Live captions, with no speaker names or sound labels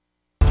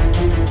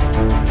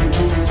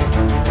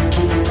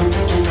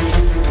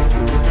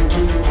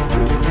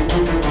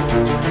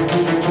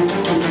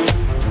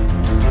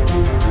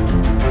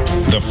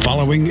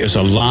following is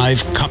a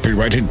live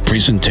copyrighted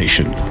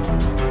presentation.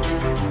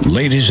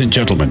 Ladies and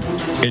gentlemen,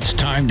 it's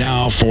time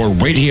now for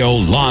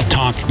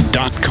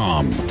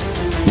RadioLawTalk.com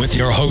with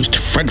your host,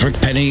 Frederick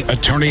Penny,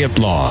 attorney at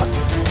law.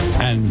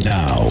 And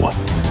now,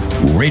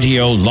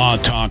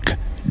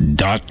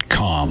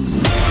 RadioLawTalk.com.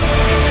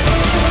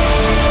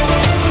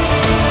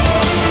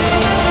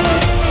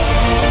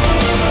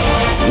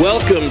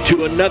 Welcome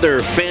to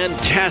another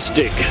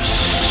fantastic,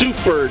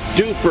 super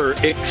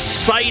duper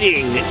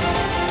exciting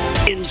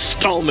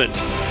installment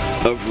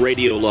of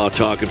Radio Law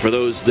Talk. And for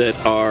those that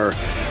are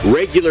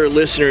regular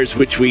listeners,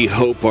 which we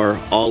hope are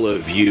all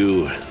of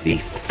you, the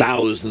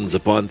thousands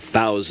upon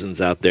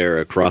thousands out there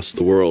across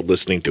the world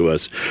listening to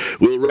us,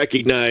 will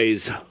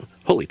recognize,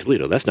 holy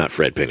Toledo, that's not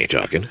Fred Penny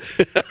talking.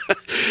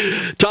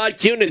 Todd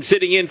Cunin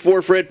sitting in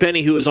for Fred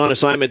Penny, who is on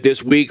assignment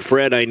this week.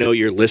 Fred, I know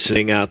you're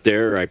listening out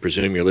there. I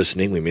presume you're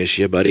listening. We miss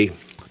you, buddy.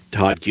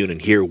 Todd Cunin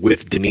here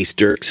with Denise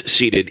Dirks,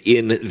 seated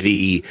in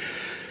the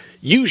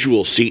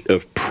usual seat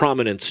of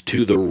prominence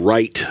to the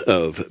right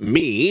of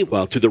me,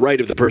 well, to the right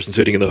of the person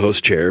sitting in the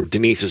host chair.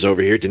 Denise is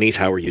over here. Denise,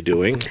 how are you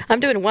doing? I'm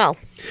doing well.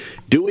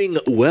 Doing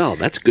well.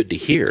 That's good to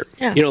hear.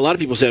 Yeah. You know, a lot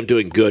of people say I'm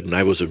doing good, and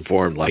I was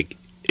informed, like,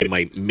 in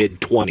my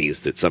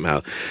mid-20s that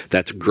somehow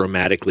that's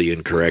grammatically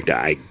incorrect.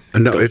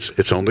 No,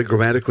 it's only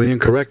grammatically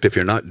incorrect if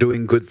you're not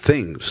doing good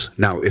things.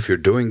 Now, if you're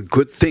doing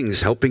good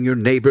things, helping your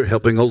neighbor,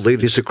 helping old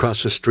ladies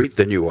across the street,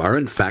 then you are,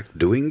 in fact,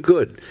 doing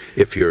good.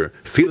 If you're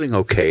feeling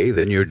okay,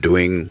 then you're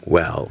doing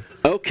well.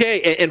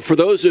 Okay, and for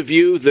those of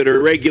you that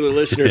are regular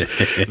listeners,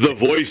 the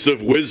voice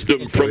of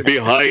wisdom from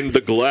behind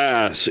the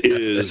glass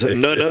is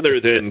none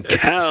other than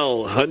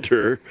Cal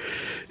Hunter,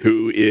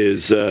 who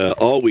is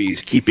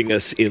always keeping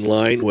us in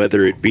line,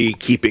 whether it be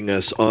keeping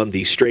us on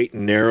the straight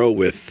and narrow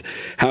with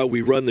how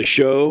we run the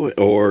show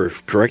or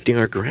correcting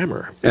our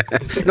grammar.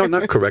 No,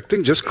 not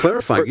correcting, just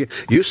clarifying.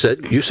 You said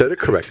it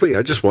correctly.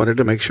 I just wanted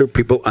to make sure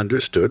people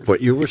understood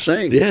what you were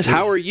saying. Yes,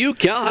 how are you,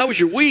 Cal? How was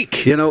your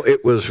week? You know,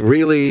 it was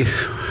really,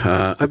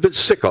 I've been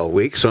sick all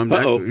week,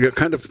 so you're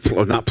kind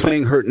of not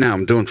playing hurt now.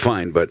 I'm doing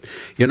fine, but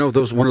you know,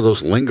 one of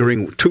those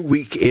lingering 2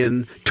 week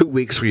in, 2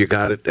 weeks where you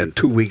got it, and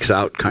 2 weeks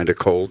out kind of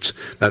colds.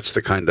 That's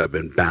the kind I've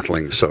been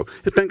battling, so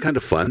it's been kind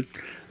of fun.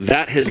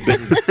 That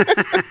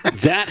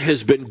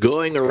has been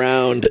going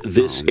around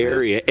this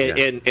area,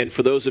 and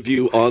for those of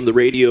you on the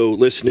radio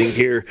listening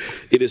here,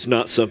 it is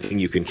not something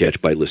you can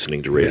catch by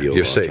listening to radio.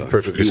 You're safe,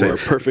 perfectly safe. You are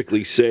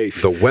perfectly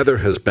safe. The weather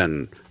has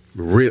been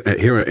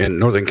here in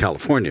Northern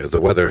California. The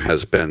weather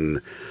has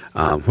been,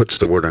 what's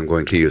the word I'm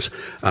going to use?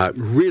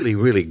 Really,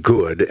 really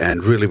good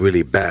and really,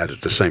 really bad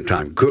at the same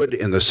time. Good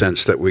in the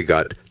sense that we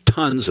got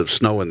tons of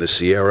snow in the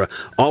Sierra,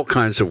 all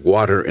kinds of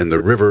water in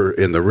the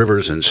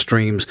rivers and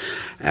streams,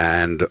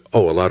 and a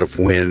lot of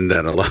wind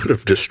and a lot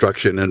of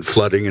destruction and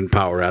flooding and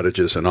power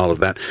outages and all of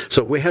that.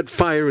 So we had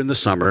fire in the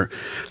summer,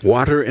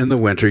 water in the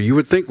winter. You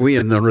would think we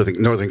in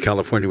Northern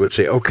California would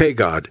say, okay,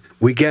 God,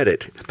 we get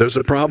it. There's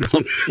a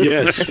problem.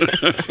 Yes.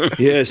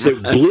 Yes.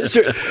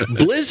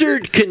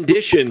 Blizzard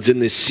conditions in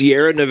the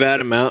Sierra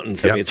Nevada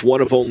mountains. I mean, it's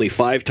one of only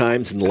 5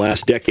 times in the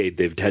last decade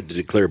they've had to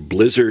declare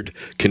blizzard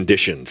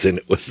conditions,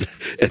 and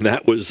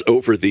that was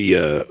over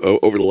the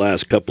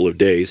last couple of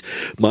days.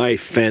 My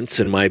fence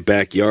in my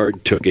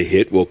backyard took a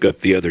hit. Woke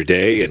up the other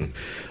day, and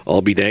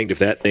I'll be danged if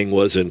that thing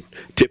wasn't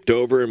tipped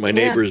over and my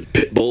neighbor's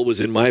pit bull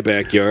was in my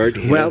backyard.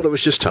 Well, it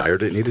was just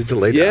tired. It needed to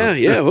lay down.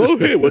 Yeah. Oh,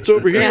 hey, what's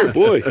over here,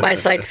 boy? My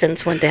side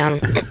fence went down.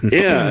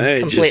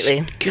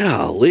 Completely.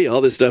 Golly, all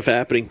this stuff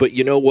happening. But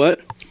you know what?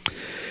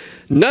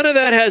 None of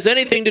that has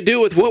anything to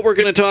do with what we're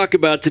going to talk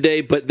about today,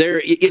 but there,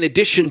 in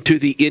addition to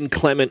the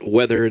inclement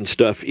weather and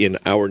stuff in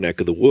our neck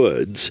of the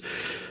woods,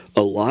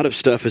 a lot of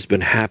stuff has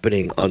been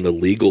happening on the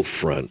legal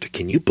front.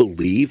 Can you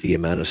believe the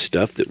amount of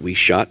stuff that we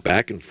shot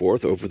back and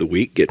forth over the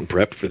week getting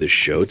prepped for this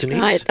show,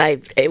 Denise?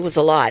 It was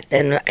a lot,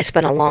 and I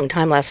spent a long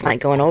time last night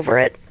going over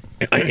it.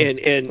 And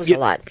it was a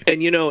lot.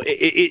 And, you know,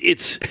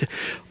 it's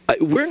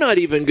we're not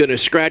even going to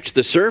scratch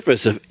the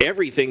surface of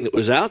everything that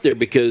was out there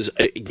because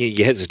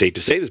you hesitate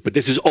to say this, but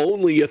this is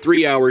only a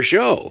 3-hour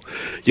show.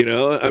 You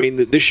know, I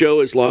mean, this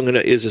show is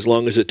as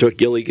long as it took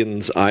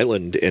Gilligan's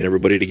Island and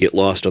everybody to get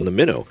lost on the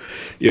minnow.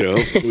 You know,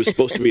 it was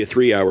supposed to be a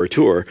 3-hour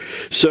tour.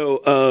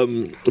 So,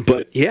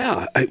 but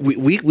yeah,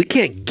 we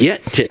can't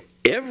get to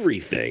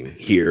everything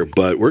here,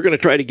 but we're going to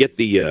try to get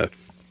the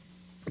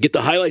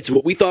highlights of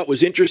what we thought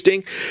was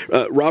interesting.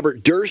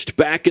 Robert Durst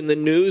back in the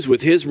news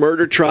with his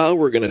murder trial.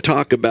 We're going to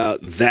talk about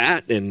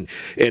that and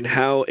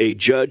how a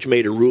judge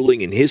made a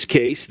ruling in his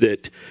case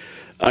that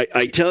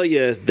I tell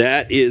you,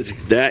 that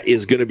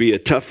is going to be a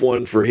tough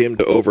one for him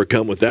to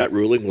overcome with that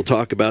ruling. We'll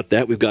talk about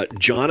that. We've got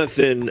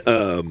Jonathan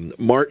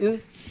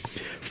Martin,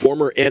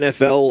 former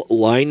NFL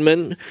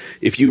lineman.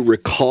 If you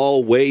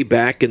recall, way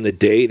back in the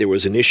day, there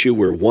was an issue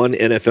where one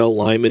NFL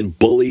lineman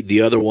bullied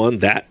the other one.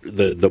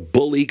 The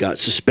bully got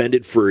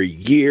suspended for a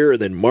year,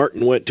 and then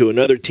Martin went to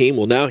another team.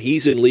 Well, now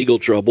he's in legal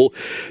trouble,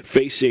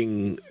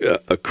 facing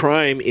a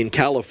crime in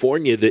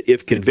California that,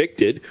 if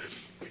convicted,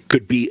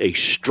 could be a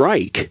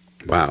strike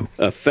Wow.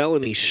 A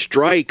felony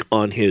strike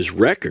on his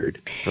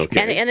record.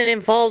 Okay. And it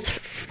involves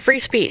free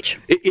speech.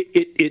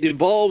 It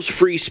involves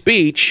free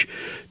speech.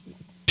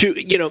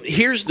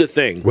 Here's the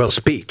thing. Well,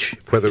 speech,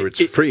 whether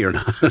it's free or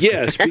not.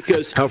 Yes,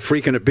 because how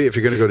free can it be if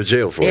you're going to go to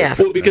jail for it?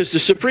 Well, because the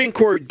Supreme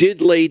Court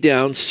did lay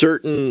down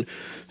certain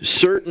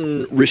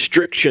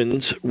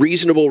restrictions,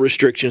 reasonable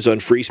restrictions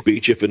on free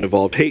speech if it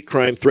involved hate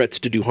crime, threats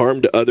to do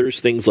harm to others,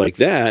 things like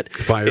that.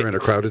 Fire in a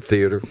crowded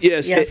theater.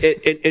 Yes.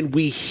 And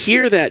we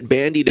hear that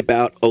bandied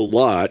about a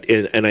lot,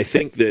 and I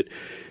think that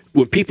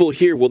when people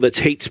hear, well, that's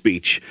hate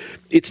speech,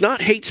 it's not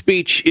hate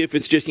speech if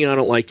it's just, I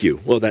don't like you.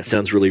 Well, that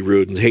sounds really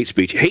rude and hate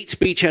speech. Hate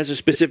speech has a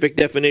specific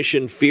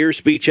definition. Fear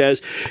speech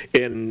has,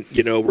 and,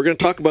 we're going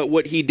to talk about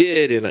what he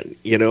did. And,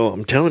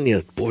 I'm telling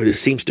you, boy,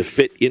 this seems to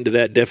fit into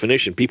that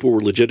definition. People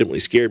were legitimately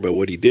scared by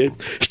what he did.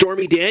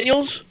 Stormy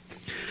Daniels,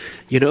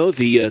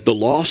 the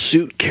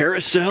lawsuit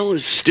carousel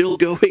is still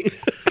going.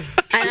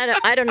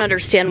 I don't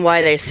understand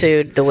why they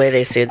sued the way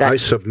they sued. That. I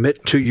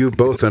submit to you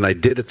both, and I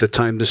did at the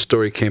time this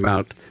story came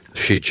out,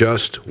 she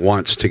just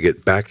wants to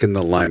get back in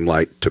the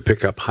limelight to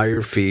pick up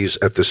higher fees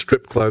at the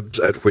strip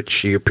clubs at which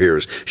she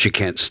appears. She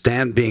can't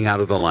stand being out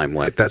of the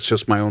limelight. That's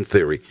just my own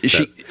theory.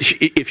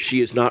 If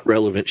she is not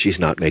relevant, she's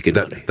not making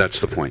money.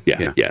 That's the point.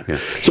 Yeah.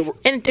 So,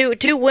 and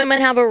do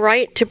women have a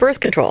right to birth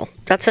control?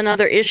 That's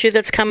another issue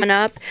that's coming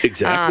up.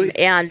 Exactly.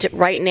 And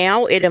right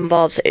now it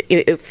involves,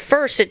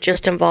 first it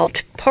just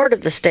involved part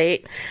of the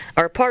state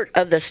or part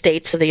of the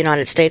states of the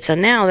United States,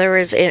 and now there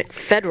is a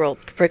federal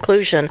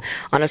preclusion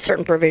on a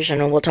certain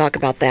provision, and we'll talk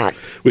about that.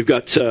 We've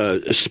got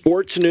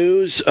sports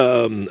news.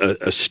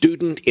 A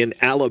student in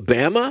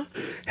Alabama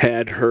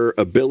had her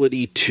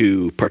ability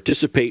to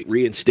participate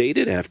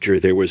reinstated after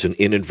there was an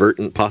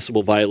inadvertent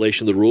possible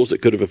violation of the rules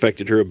that could have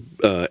affected her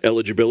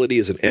eligibility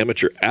as an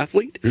amateur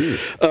athlete.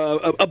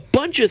 A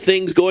bunch of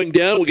things going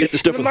down. We'll get to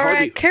stuff with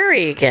Mariah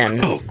Carey again.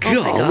 Oh,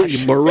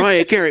 golly,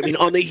 Mariah Carey. I mean,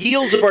 on the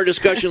heels of our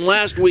discussion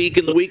last week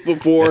and the week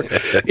before,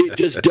 it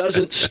just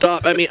doesn't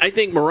stop. I mean, I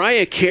think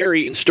Mariah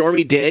Carey and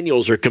Stormy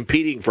Daniels are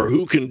competing for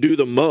who can do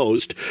the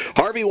most.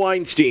 Harvey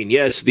Weinstein,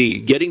 yes,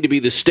 getting to be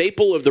the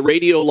staple of the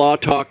radio law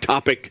talk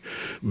topic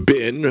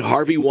bin.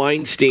 Harvey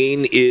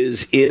Weinstein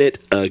is in it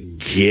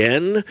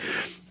again.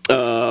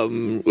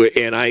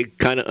 And I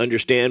kind of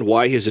understand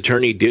why his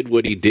attorney did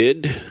what he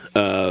did.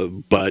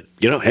 But,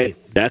 hey,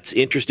 that's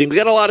interesting. We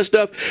got a lot of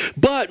stuff.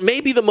 But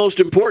maybe the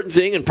most important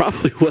thing, and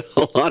probably what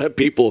a lot of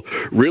people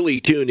really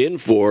tune in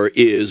for,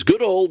 is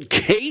good old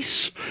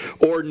case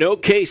or no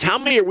case. How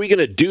many are we going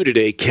to do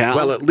today, Cal?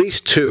 Well, at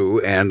least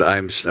two. And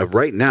I'm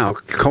right now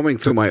combing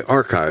through my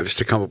archives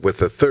to come up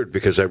with a third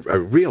because I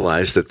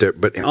realized that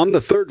but on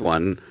the third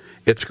one,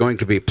 it's going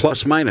to be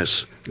plus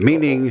minus,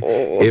 meaning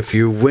if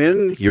you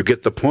win, you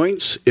get the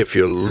points. If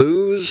you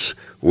lose,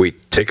 we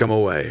take them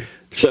away.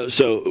 Well, let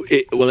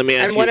me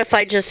ask you. And what if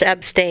I just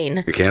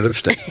abstain? You can't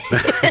abstain.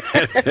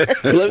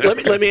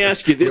 let me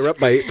ask you this. You're up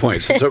by 8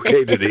 points. It's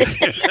okay, Denise.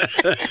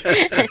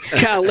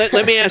 Cal,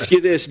 let me ask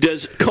you this.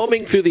 Does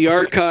combing through the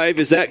archive,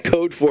 is that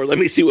code for let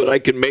me see what I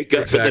can make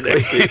up in the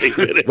next 15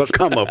 minutes? Let's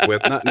come up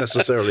with, not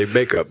necessarily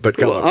make up, but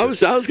come up with.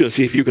 I was going to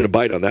see if you were going to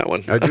bite on that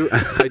one.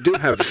 I do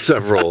have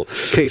several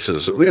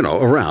cases,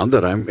 around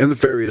that I'm in the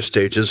various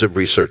stages of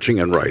researching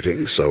and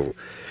writing, so...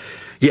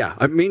 Yeah,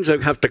 it means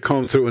I have to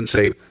comb through and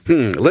say,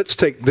 let's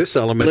take this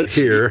element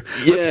here.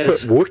 Yes.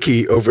 Let's put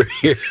Wookiee over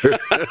here.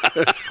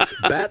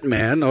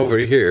 Batman over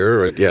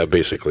here. Yeah,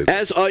 basically.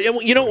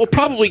 We'll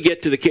probably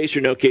get to the case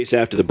or no case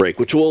after the break,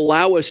 which will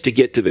allow us to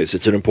get to this.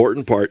 It's an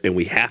important part, and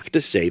we have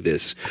to say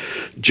this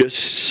just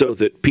so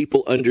that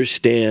people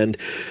understand.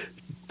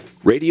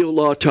 Radio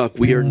Law Talk,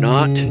 we are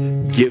not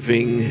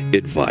giving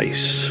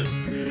advice.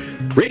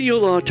 Radio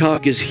Law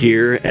Talk is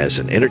here as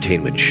an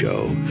entertainment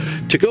show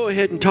to go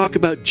ahead and talk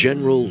about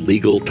general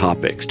legal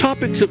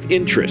topics of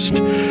interest.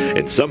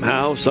 And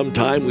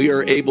sometime we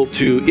are able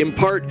to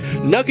impart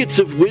nuggets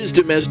of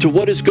wisdom as to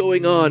what is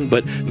going on,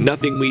 but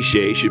nothing we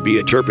say should be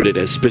interpreted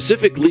as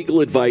specific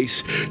legal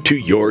advice to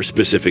your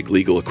specific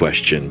legal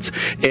questions.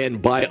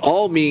 And by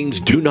all means,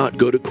 do not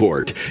go to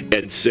court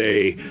and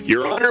say,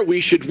 Your Honor,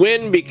 we should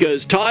win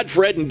because Todd,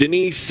 Fred, and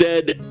Denise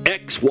said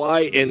X,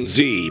 Y, and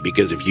Z.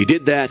 Because if you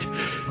did that,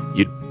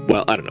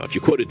 well, I don't know. If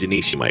you quoted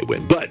Denise, you might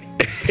win. But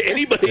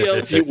anybody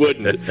else, you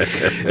wouldn't.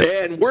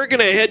 And we're going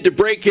to head to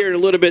break here in a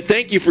little bit.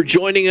 Thank you for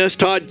joining us,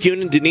 Todd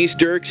Cunin, Denise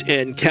Dirks,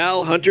 and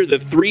Cal Hunter, the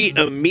three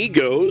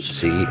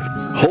amigos.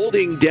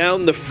 Holding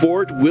down the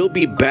fort. We'll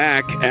be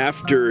back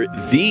after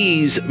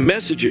these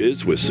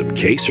messages with some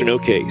case or no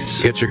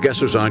case. Get your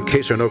guesses on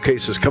case or no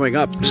case is coming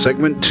up.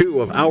 Segment 2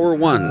 of Hour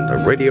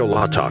 1, Radio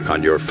Law Talk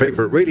on your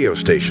favorite radio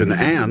station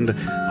and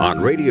on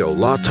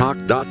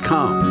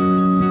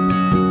radiolawtalk.com.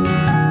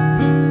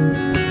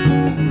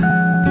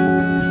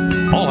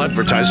 All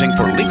advertising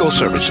for legal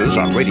services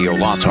on Radio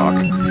Law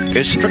Talk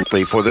is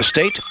strictly for the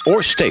state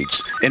or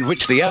states in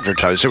which the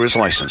advertiser is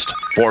licensed.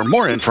 For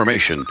more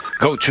information,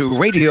 go to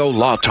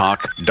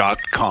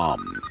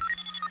radiolawtalk.com.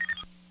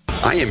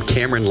 I am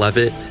Cameron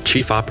Levitt,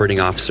 Chief Operating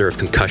Officer of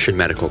Concussion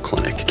Medical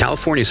Clinic.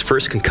 California's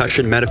first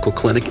concussion medical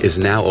clinic is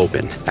now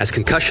open. As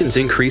concussions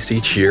increase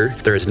each year,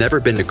 there has never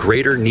been a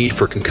greater need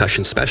for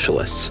concussion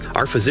specialists.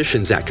 Our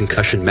physicians at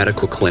Concussion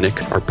Medical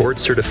Clinic are board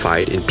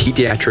certified in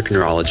pediatric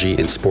neurology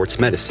and sports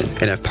medicine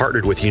and have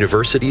partnered with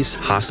universities,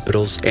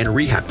 hospitals, and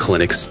rehab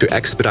clinics to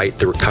expedite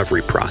the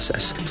recovery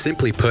process.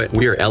 Simply put,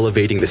 we are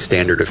elevating the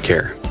standard of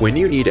care. When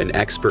you need an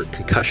expert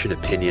concussion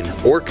opinion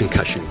or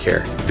concussion care,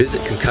 visit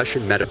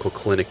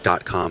concussionmedicalclinic.com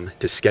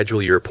to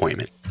schedule your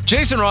appointment.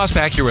 Jason Ross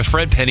back here with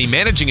Fred Penny,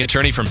 managing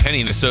attorney from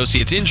Penny &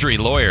 Associates Injury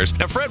Lawyers.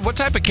 Now, Fred, what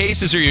type of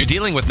cases are you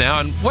dealing with now,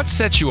 and what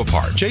sets you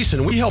apart?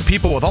 Jason, we help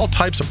people with all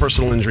types of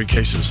personal injury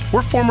cases.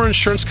 We're former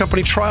insurance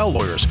company trial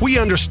lawyers. We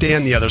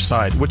understand the other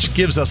side, which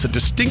gives us a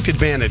distinct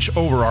advantage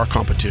over our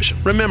competition.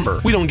 Remember,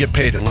 we don't get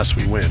paid unless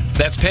we win.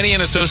 That's Penny &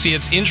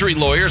 Associates Injury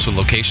Lawyers with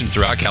locations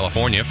throughout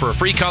California. For a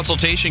free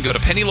consultation, go to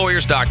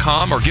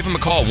pennylawyers.com or give them a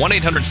call,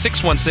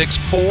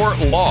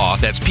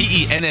 1-800-616-4LAW. That's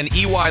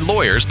PENNEY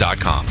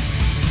lawyers.com.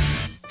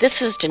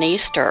 This is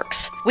Denise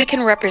Dirks. We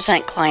can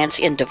represent clients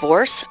in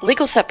divorce,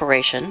 legal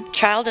separation,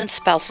 child and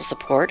spousal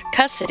support,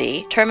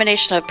 custody,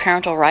 termination of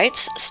parental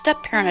rights,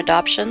 step-parent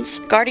adoptions,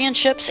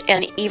 guardianships,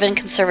 and even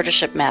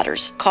conservatorship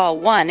matters. Call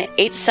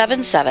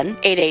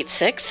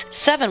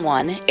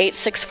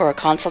 1-877-886-7186 for a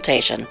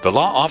consultation. The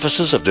law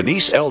offices of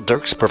Denise L.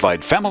 Dirks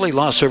provide family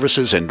law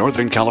services in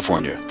Northern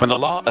California. When the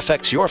law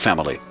affects your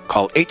family,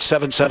 call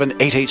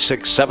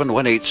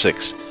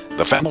 877-886-7186.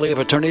 The family of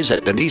attorneys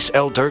at Denise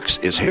L. Dirks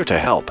is here to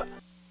help.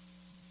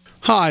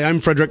 Hi, I'm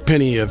Frederick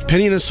Penny of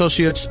Penny &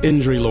 Associates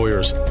Injury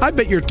Lawyers. I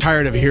bet you're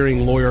tired of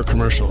hearing lawyer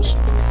commercials.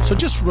 So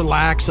just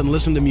relax and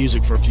listen to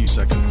music for a few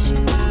seconds.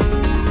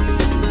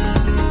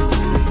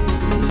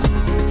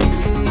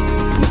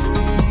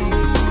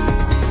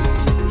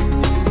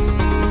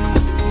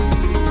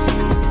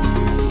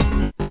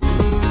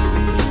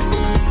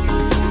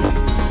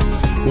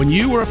 When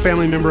you or a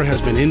family member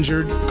has been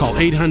injured, call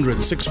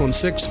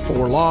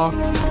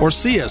 800-616-4LAW or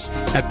see us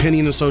at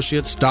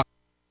pennyandassociates.com.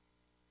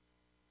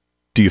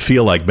 Do you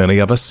feel like many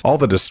of us? All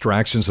the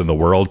distractions in the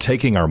world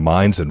taking our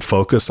minds and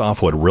focus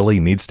off what really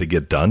needs to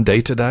get done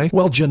day to day?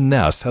 Well,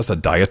 Janess has a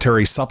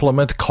dietary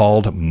supplement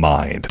called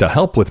Mind to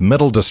help with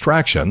mental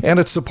distraction, and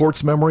it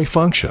supports memory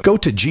function. Go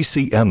to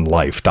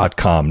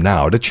gcnlife.com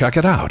now to check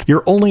it out.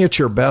 You're only at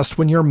your best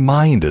when your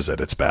mind is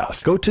at its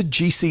best. Go to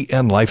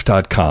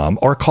gcnlife.com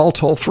or call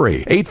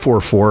toll-free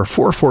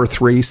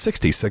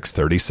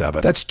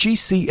 844-443-6637. That's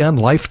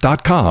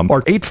gcnlife.com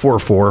or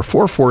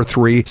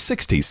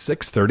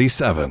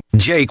 844-443-6637.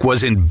 Jake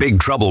was in big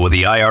trouble with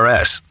the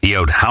IRS. He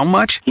owed how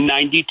much?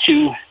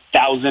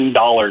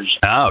 $92,000.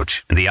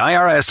 Ouch. The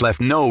IRS left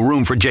no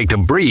room for Jake to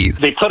breathe.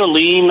 They put a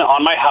lien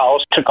on my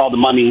house, took all the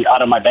money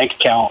out of my bank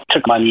account,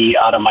 took money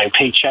out of my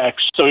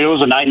paychecks. So it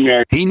was a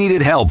nightmare. He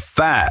needed help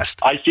fast.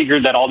 I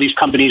figured that all these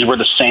companies were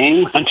the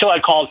same until I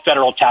called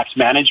Federal Tax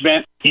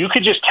Management. You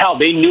could just tell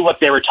they knew what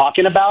they were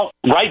talking about.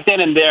 Right then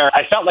and there,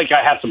 I felt like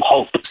I had some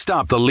hope.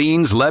 Stop the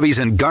liens, levies,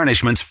 and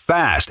garnishments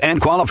fast and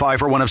qualify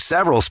for one of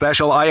several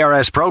special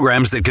IRS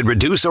programs that could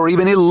reduce or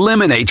even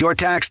eliminate your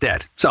tax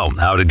debt. So,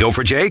 how'd it go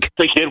for Jake?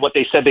 They did what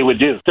they said they would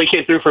do. They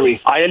came through for me.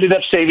 I ended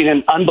up saving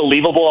an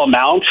unbelievable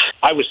amount.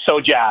 I was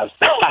so jazzed.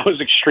 I was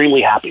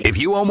extremely happy. If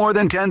you owe more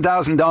than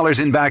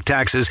 $10,000 in back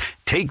taxes,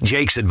 take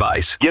Jake's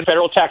advice. Give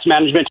Federal Tax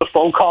Management a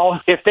phone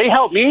call. If they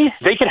help me,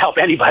 they can help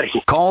anybody.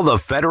 Call the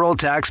Federal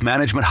Tax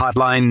Management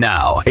Hotline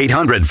now.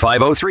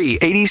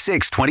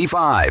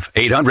 800-503-8625.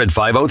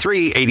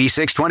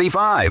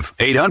 800-503-8625.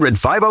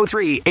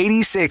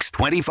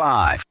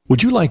 800-503-8625.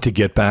 Would you like to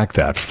get back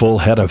that full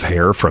head of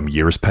hair from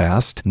years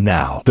past?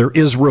 Now, there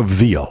is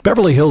Reveal.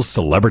 Beverly Hills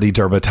celebrity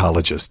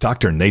dermatologist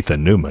Dr.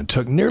 Nathan Newman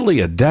took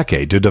nearly a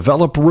decade to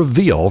develop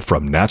Reveal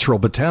from natural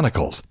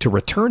botanicals to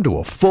return to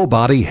a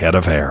full-body head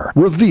of hair.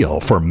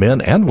 Reveal for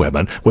men and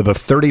women with a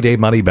 30-day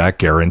money-back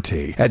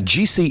guarantee at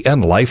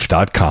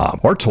gcnlife.com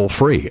or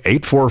toll-free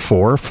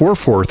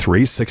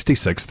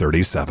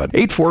 844-443-6637.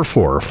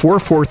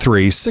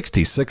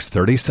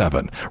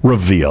 844-443-6637.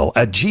 Reveal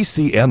at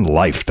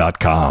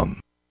gcnlife.com.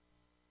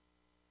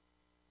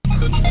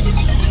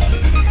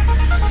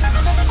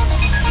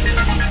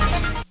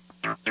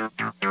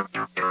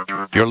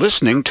 You're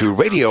listening to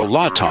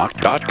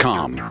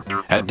RadioLawTalk.com.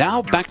 And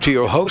now back to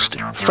your host,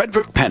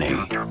 Frederick Penny.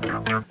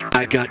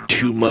 I got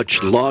too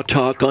much law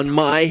talk on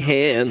my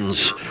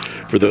hands.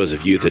 For those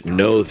of you that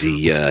know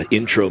the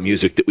intro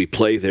music that we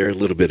play there, a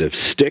little bit of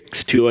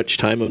Styx, Too Much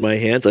Time on My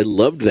Hands. I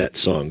loved that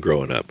song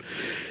growing up.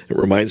 It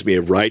reminds me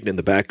of riding in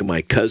the back of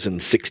my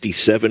cousin's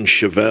 67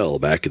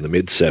 Chevelle back in the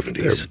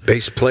mid-'70s. Their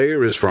bass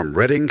player is from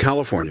Redding,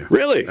 California.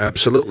 Really?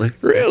 Absolutely.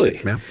 Really?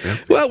 Yeah.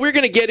 Well, we're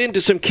going to get into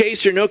some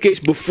case or no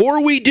case.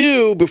 Before we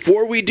do,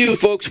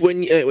 folks,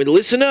 when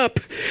listen up.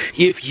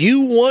 If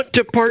you want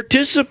to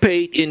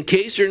participate in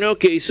case or no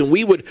case, and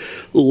we would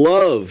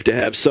love to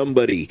have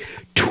somebody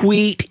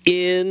tweet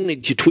in,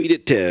 you tweet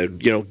it to,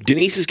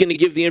 Denise is going to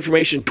give the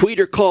information, tweet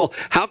or call.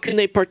 How can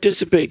they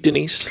participate,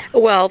 Denise?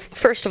 Well,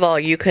 first of all,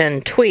 you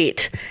can tweet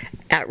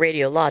at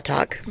Radio Law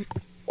Talk,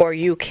 or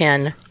you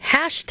can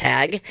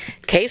hashtag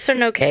case or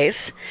no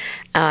case,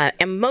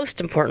 and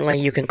most importantly,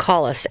 you can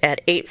call us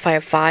at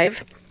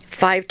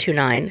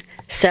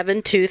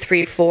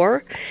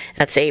 855-529-7234.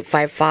 That's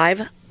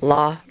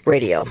 855-LAW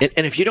Radio.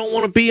 And if you don't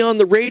want to be on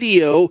the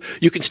radio,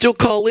 you can still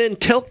call in.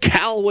 Tell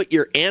Cal what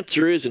your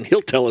answer is, and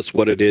he'll tell us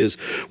what it is,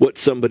 what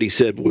somebody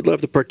said. We'd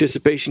love the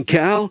participation.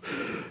 Cal,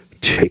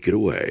 take it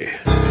away.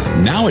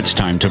 Now it's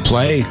time to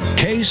play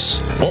Case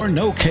or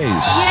No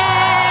Case.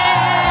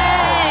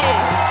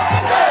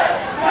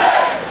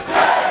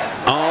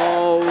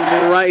 All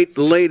right,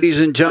 ladies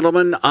and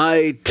gentlemen,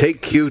 I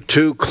take you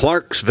to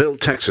Clarksville,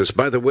 Texas.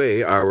 By the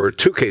way, our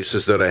two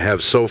cases that I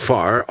have so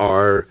far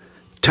are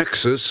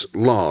Texas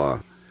law.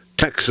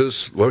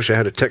 Texas, wish I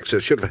had a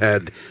Texas, should have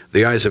had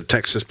the Eyes of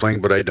Texas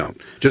playing, but I don't.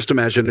 Just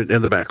imagine it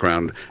in the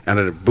background and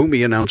a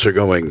boomy announcer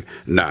going,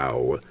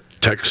 now,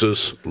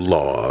 Texas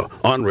law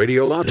on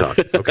Radio Law Talk.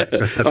 Okay.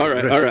 all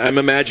right. I'm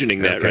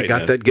imagining that okay, right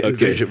got now. that getting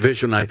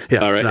vision. Yeah.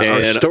 All right. Now,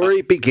 our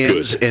story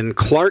begins in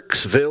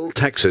Clarksville,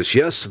 Texas.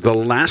 Yes, the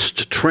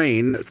last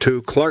train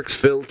to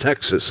Clarksville,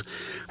 Texas,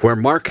 where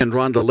Mark and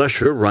Rhonda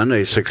Lesher run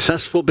a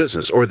successful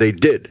business, or they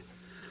did,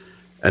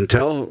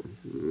 until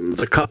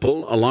the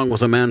couple, along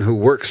with a man who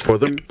works for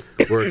them,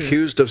 were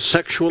accused of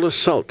sexual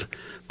assault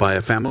by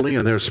a family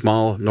in their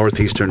small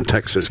northeastern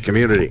Texas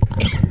community.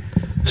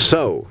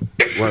 So,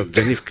 well,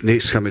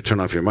 Denise, come and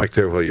turn off your mic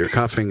there while you're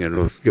coughing, and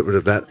we'll get rid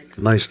of that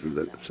nice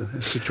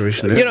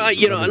situation there.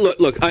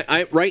 Look.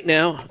 I right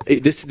now,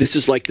 this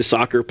is like the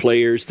soccer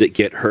players that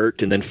get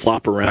hurt and then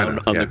flop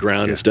around on the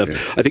ground and stuff. Yeah.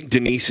 I think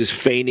Denise is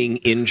feigning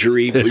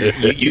injury.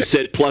 you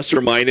said plus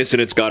or minus,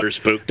 and it's got her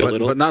spooked a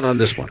little. But not on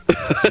this one.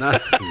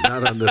 not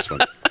on this one.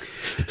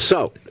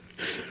 So,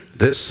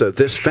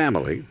 this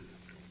family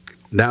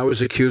now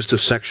is accused of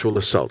sexual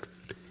assault.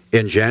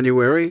 In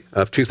January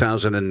of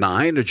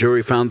 2009, a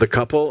jury found the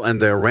couple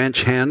and their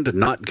ranch hand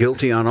not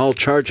guilty on all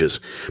charges.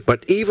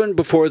 But even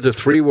before the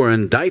three were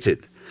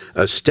indicted,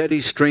 a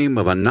steady stream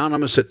of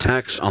anonymous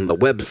attacks on the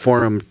web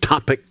forum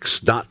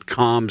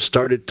topics.com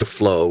started to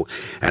flow,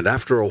 and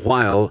after a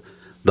while,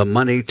 the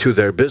money to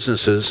their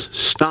businesses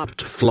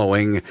stopped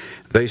flowing.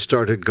 They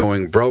started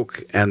going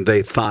broke, and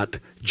they thought,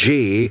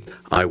 gee,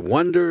 I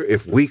wonder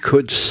if we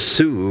could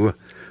sue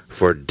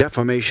for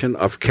defamation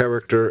of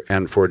character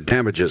and for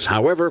damages.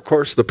 However, of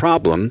course, the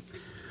problem,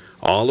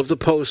 all of the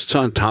posts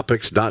on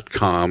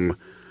topics.com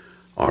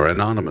are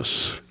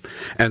anonymous.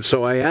 And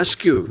so I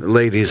ask you,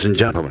 ladies and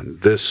gentlemen,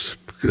 this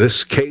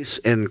case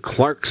in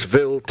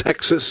Clarksville,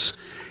 Texas,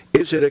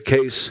 is it a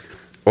case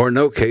or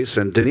no case?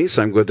 And Denise,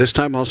 I'm good. This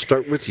time I'll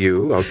start with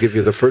you. I'll give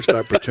you the first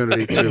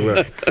opportunity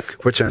to,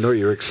 which I know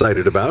you're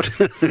excited about.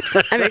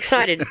 I'm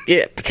excited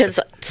because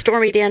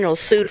Stormy Daniels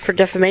sued for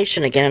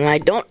defamation again, and I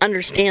don't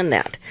understand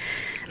that.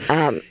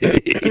 Well,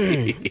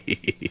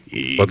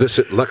 this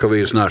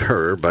luckily is not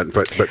her, but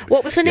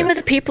what was the name of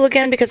the people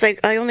again? Because I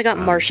only got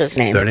Marsha's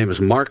name. Their name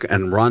is Mark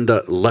and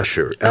Rhonda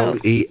Lesher,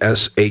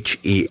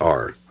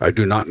 Lesher. I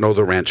do not know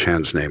the ranch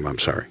hand's name. I'm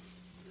sorry.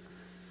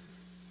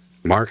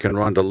 Mark and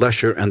Rhonda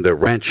Lesher and their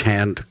ranch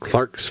hand,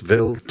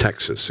 Clarksville,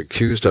 Texas,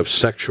 accused of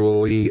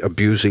sexually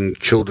abusing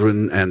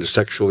children and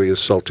sexually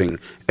assaulting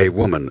a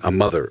woman, a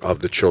mother of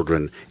the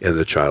children in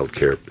the child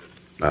care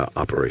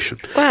operation.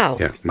 Wow.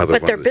 Yeah, mother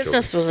but of their the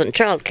business children. wasn't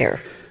child care.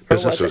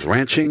 Business was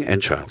ranching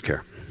and child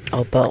care.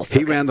 Oh, both.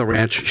 He ran the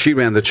ranch, she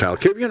ran the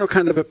child care.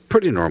 Kind of a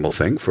pretty normal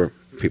thing for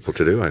people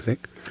to do, I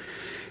think.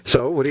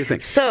 So, what do you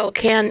think? So,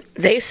 can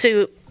they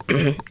sue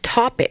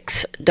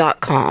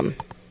topics.com?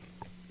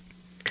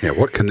 Yeah,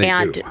 what can they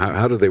do?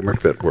 How do they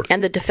make that work?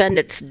 And the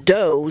defendants'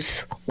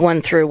 does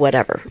won through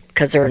whatever,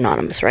 because they're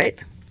anonymous, right?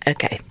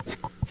 Okay.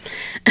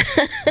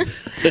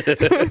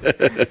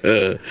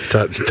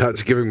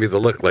 Todd's giving me the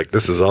look like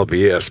this is all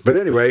BS. But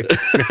anyway,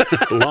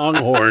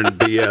 Longhorn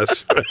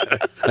BS.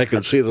 I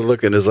can see the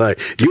look in his eye.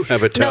 You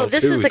have a tell, No,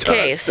 this too, is a Todd.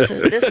 case.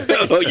 This is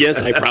a Oh,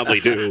 yes, I probably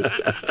do.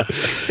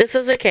 This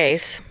is a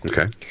case.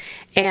 Okay.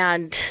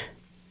 And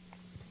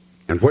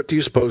what do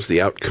you suppose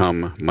the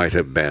outcome might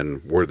have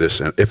been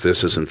if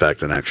this is in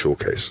fact an actual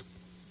case?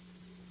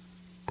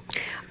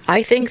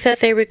 I think that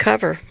they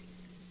recover.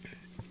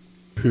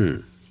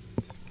 And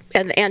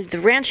the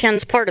ranch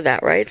hand's part of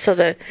that, right? So all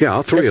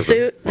three of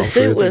them. The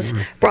suit was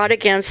brought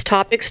against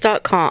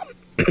topics.com,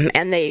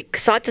 and they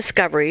sought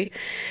discovery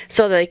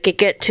so they could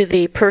get to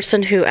the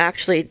person who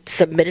actually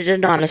submitted it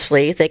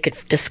anonymously. They could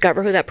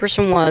discover who that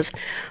person was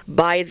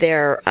by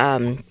their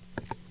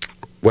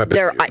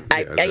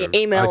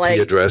email IP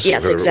address.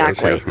 Yes,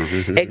 exactly.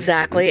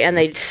 Exactly. And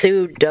they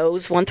sued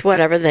Doe's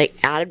whatever. They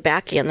added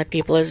back in the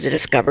people as they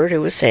discovered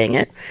who was saying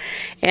it.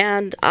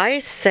 And I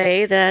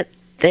say that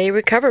they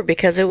recover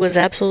because it was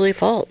absolutely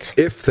false.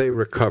 If they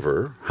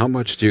recover, how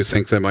much do you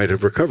think they might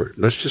have recovered?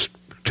 Let's just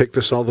take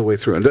this all the way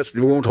through. And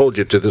we won't hold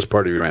you to this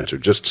part of your answer,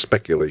 just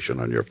speculation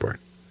on your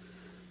part.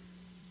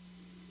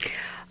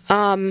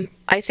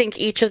 I think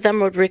each of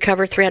them would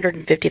recover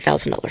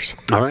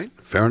 $350,000. All right,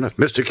 fair enough.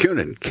 Mr.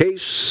 Cunin,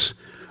 case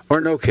or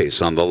no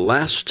case on the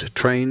last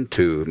train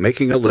to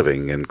making a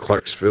living in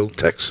Clarksville,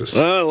 Texas.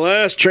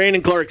 Last train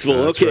in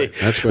Clarksville. That's Okay. right.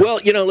 That's right.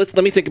 Well,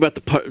 let me think about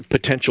the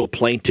potential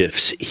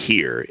plaintiffs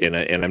here, and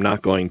I'm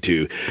not going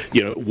to,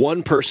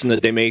 one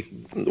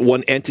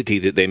entity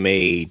that they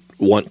may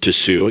want to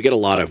sue. I get a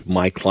lot of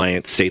my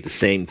clients say the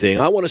same thing.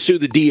 I want to sue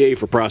the DA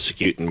for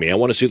prosecuting me. I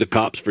want to sue the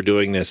cops for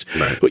doing this.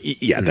 Right. But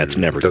that's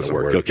never going to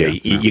work. Okay,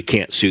 yeah. You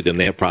can't sue them.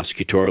 They have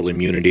prosecutorial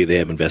immunity. They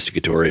have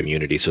investigatory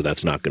immunity, so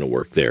that's not going to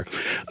work there.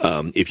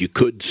 If you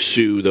could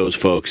sue those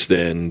folks,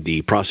 then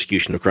the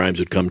prosecution of crimes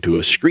would come to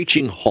a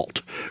screeching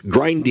halt,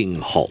 grinding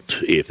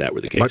halt, if that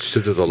were the case. Much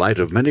to the delight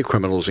of many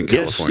criminals in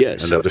California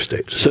and other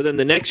states. So then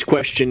the next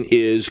question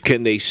is,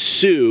 can they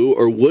sue,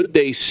 or would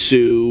they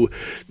sue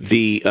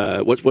the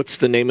what's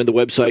the name of the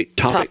website?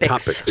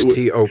 Topics.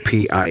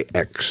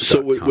 Topix.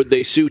 So would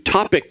they sue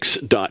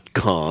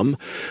Topics.com?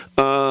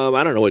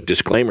 I don't know what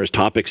disclaimers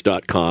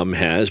Topics.com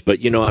has,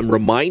 but I'm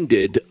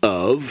reminded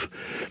of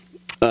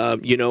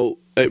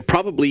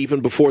probably even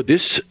before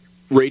this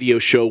radio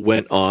show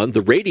went on,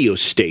 the radio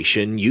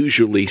station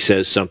usually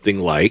says something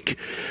like,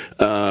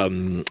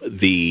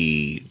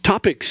 the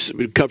topics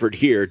covered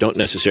here don't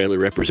necessarily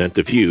represent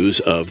the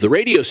views of the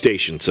radio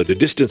station, so to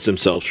distance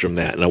themselves from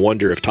that. And I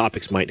wonder if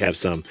Topics might have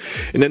some.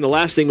 And then the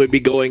last thing would be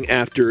going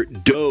after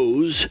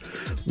Doe's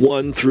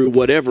 1 through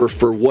whatever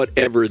for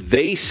whatever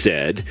they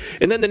said.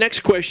 And then the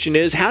next question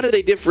is, how do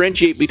they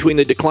differentiate between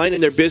the decline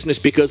in their business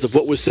because of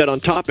what was said on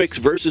Topics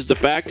versus the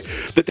fact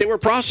that they were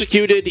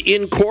prosecuted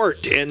in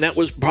court, and that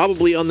was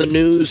probably on the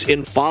news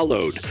and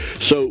followed.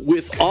 So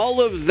with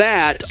all of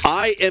that,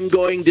 I am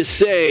going to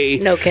say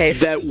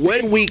that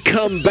when we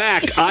come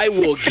back, I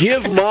will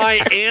give my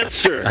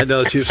answer. I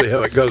know that's usually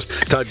how it goes.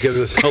 Todd gives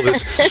us all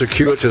this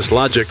circuitous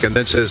logic and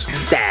then says,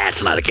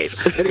 that's not a case.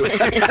 Anyway.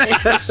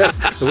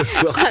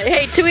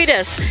 Hey, tweet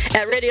us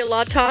at Radio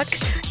Law Talk.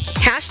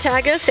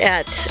 Hashtag us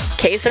at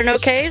Case or No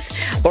Case,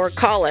 or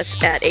call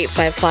us at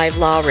 855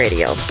 Law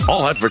Radio.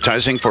 All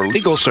advertising for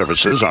legal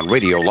services on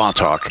Radio Law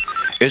Talk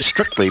is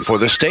strictly for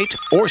the state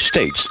or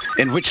states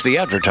in which the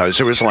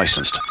advertiser is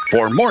licensed.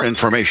 For more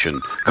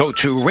information, go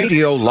to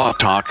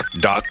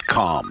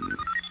radiolawtalk.com.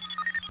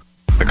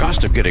 The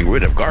cost of getting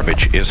rid of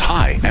garbage is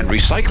high, and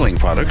recycling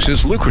products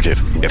is lucrative.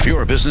 If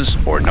you're a business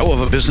or know of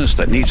a business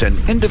that needs an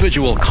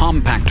individual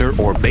compactor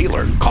or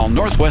baler, call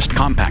Northwest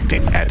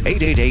Compacting at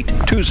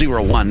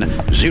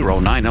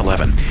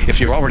 888-201-0911. If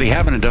you already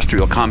have an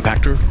industrial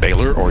compactor,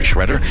 baler, or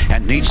shredder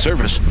and need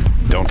service,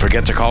 don't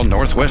forget to call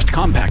Northwest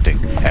Compacting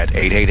at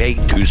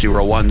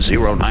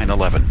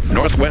 888-201-0911.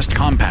 Northwest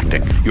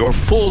Compacting, your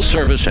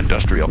full-service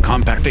industrial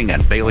compacting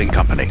and baling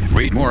company.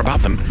 Read more about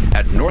them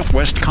at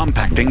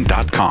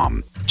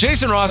northwestcompacting.com.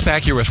 Jason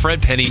Rothbach here with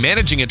Fred Penny,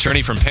 managing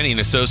attorney from Penny &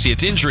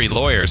 Associates Injury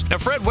Lawyers. Now,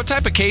 Fred, what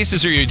type of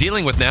cases are you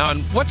dealing with now,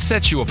 and what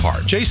sets you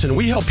apart? Jason,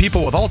 we help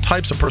people with all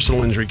types of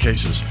personal injury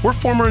cases. We're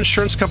former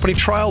insurance company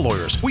trial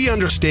lawyers. We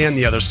understand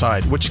the other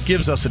side, which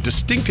gives us a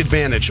distinct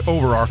advantage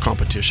over our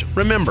competition.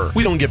 Remember,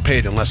 we don't get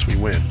paid unless we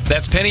win.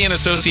 That's Penny &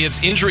 Associates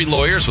Injury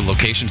Lawyers with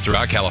locations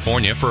throughout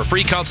California. For a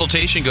free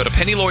consultation, go to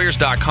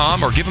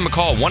pennylawyers.com or give them a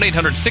call,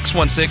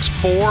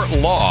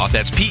 1-800-616-4LAW.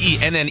 That's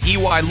PENNEY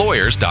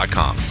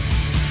lawyers.com.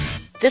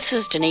 This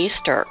is Denise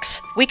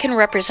Sturks. We can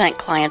represent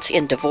clients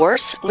in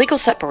divorce, legal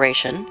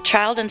separation,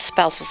 child and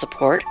spousal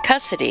support,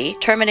 custody,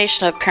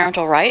 termination of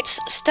parental rights,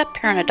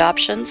 step-parent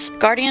adoptions,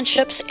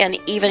 guardianships, and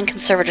even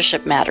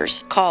conservatorship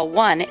matters. Call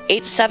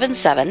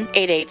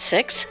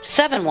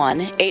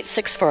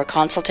 1-877-886-7186 for a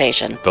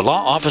consultation. The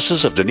law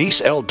offices of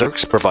Denise L.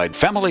 Dirks provide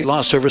family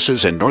law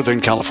services in Northern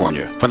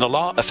California. When the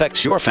law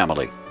affects your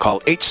family,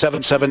 call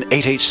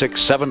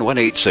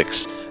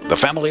 877-886-7186. The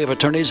family of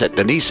attorneys at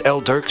Denise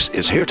L. Dirks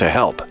is here to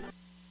help.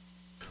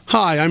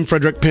 Hi, I'm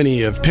Frederick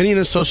Penny of Penny &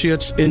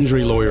 Associates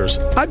Injury Lawyers.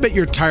 I bet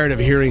you're tired of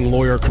hearing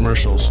lawyer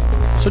commercials.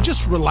 So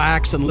just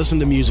relax and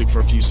listen to music for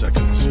a few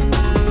seconds.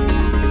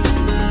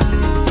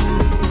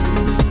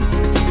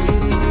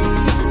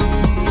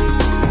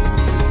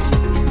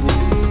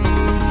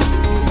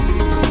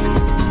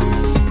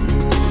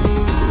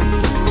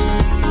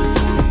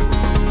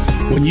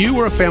 When you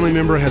or a family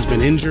member has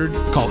been injured,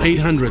 call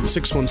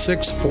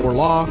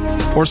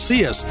 800-616-4LAW or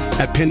see us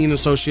at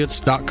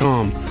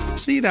PennyandAssociates.com.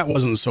 See, that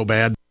wasn't so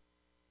bad.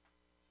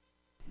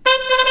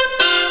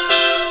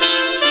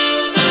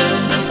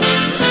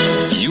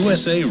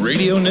 USA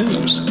Radio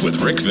News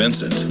with Rick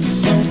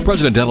Vincent.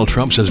 President Donald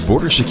Trump says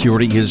border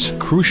security is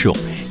crucial.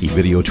 He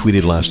video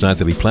tweeted last night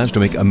that he plans to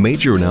make a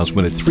major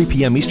announcement at 3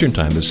 p.m. Eastern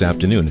Time this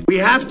afternoon. We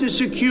have to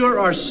secure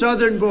our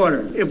southern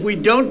border. If we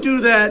don't do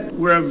that,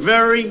 we're a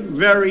very,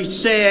 very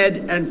sad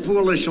and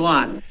foolish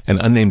lot. An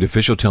unnamed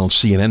official tells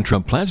CNN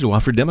Trump plans to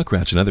offer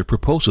Democrats another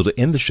proposal to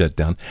end the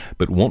shutdown,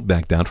 but won't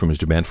back down from his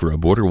demand for a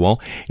border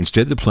wall.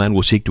 Instead, the plan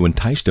will seek to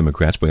entice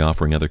Democrats by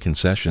offering other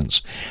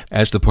concessions.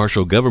 As the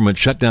partial government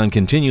shutdown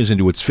continues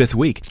into its fifth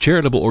week,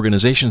 charitable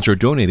organizations are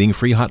donating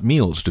free hot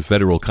meals to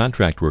federal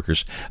contract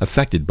workers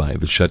affected by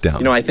the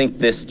shutdown. I think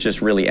this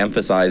just really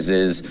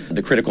emphasizes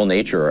the critical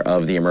nature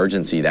of the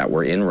emergency that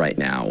we're in right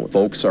now.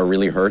 Folks are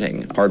really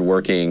hurting.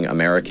 Hardworking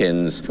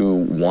Americans who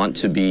want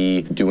to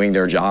be doing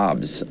their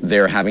jobs.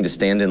 They're having to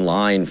stand in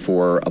line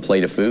for a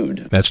plate of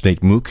food. That's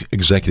Nate Mook,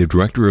 Executive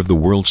Director of the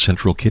World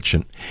Central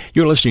Kitchen.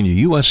 You're listening to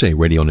USA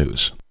Radio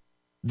News.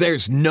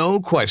 There's no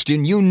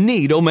question you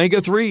need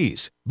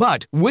omega-3s.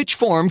 But which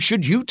form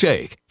should you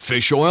take?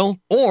 Fish oil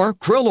or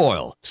krill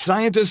oil?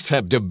 Scientists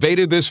have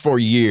debated this for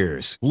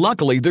years.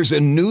 Luckily, there's a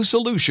new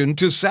solution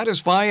to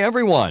satisfy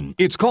everyone.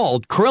 It's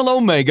called Krill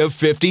Omega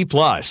 50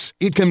 Plus.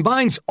 It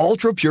combines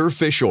ultra-pure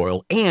fish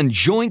oil and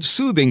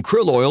joint-soothing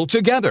krill oil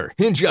together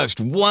in just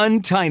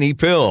one tiny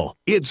pill.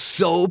 It's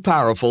so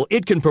powerful,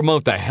 it can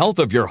promote the health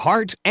of your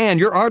heart and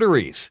your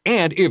arteries.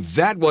 And if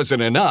that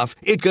wasn't enough,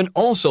 it can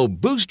also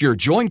boost your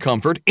joint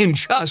comfort in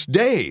just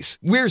days.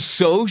 We're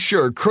so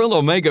sure Krill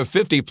Omega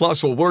 50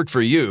 Plus will work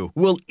for you.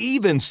 We'll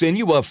even send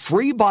you a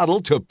free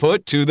bottle to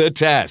put to the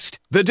test.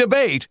 The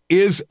debate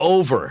is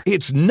over.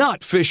 It's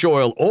not fish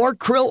oil or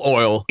krill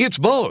oil. It's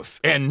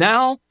both. And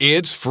now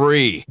it's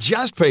free.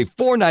 Just pay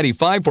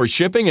 $4.95 for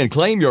shipping and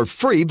claim your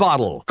free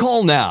bottle.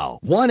 Call now.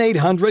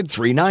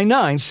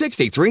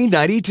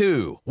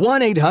 1-800-399-6392.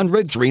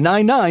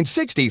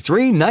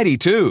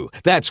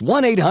 1-800-399-6392. That's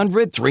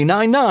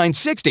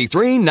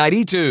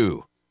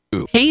 1-800-399-6392.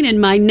 Pain in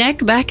my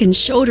neck, back, and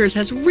shoulders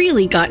has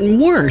really gotten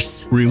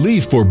worse.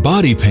 Relief for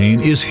body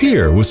pain is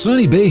here with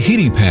Sunny Bay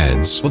heating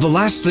pads. Well, the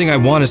last thing I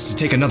want is to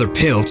take another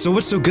pill, so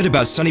what's so good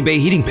about Sunny Bay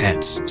heating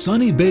pads?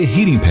 Sunny Bay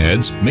heating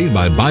pads, made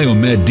by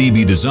Biomed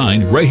DB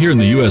Design right here in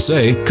the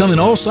USA, come in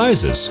all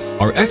sizes.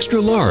 Our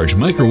extra large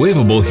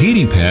microwavable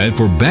heating pad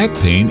for back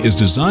pain is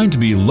designed to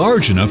be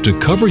large enough to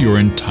cover your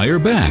entire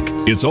back.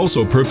 It's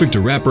also perfect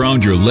to wrap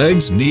around your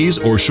legs, knees,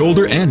 or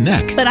shoulder and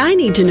neck. But I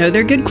need to know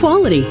they're good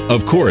quality.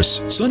 Of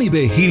course, Sunny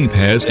Bay heating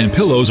pads and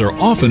pillows are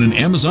often an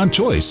Amazon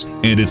choice,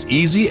 and it's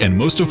easy and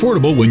most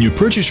affordable when you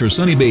purchase your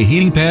Sunny Bay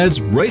heating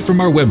pads right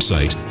from our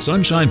website,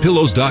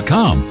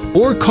 sunshinepillows.com,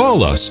 or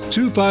call us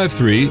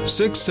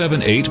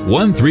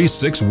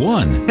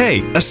 253-678-1361.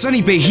 Hey, a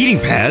Sunny Bay heating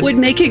pad would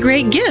make a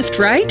great gift,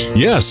 right?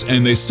 Yes,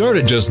 and they start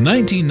at just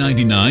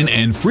 $19.99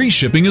 and free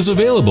shipping is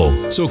available.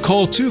 So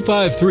call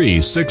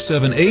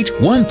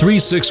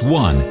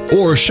 253-678-1361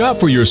 or shop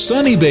for your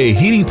Sunny Bay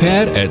heating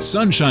pad at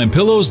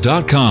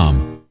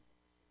sunshinepillows.com.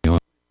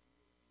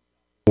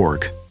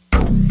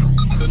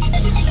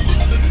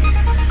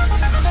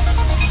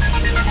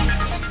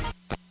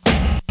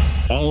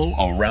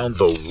 All around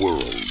the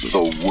world.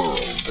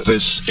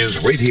 This is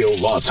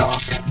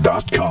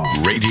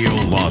RadioLawTalk.com. Radio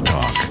Law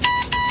Talk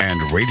and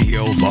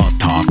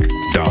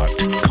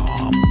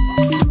RadioLawTalk.com.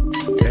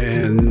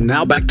 And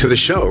now back to the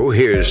show.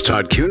 Here's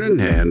Todd Cunin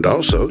and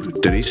also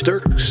Denise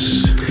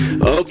Dirks.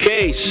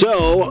 Okay,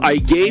 so I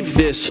gave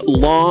this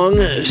long,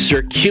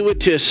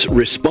 circuitous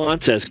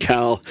response as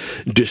Cal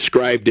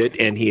described it,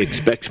 and he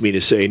expects me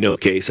to say, no,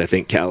 Case, I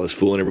think Cal is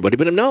fooling everybody.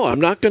 But no, I'm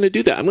not going to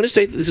do that. I'm going to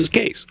say that this is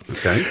Case.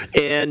 Okay.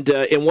 And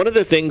one of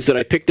the things that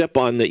I picked up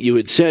on that you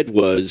had said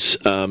was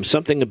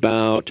something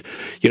about,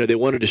 they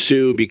wanted to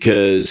sue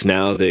because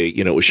now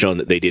it was shown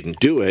that they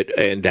didn't do it,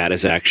 and that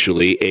is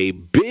actually a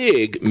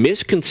big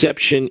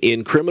misconception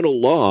in criminal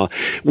law.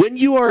 When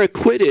you are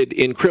acquitted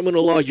in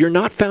criminal law, you're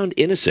not found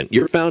innocent.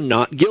 You're found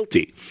not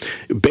guilty.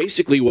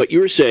 Basically, what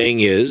you're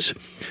saying is,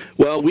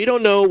 well, we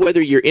don't know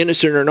whether you're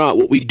innocent or not.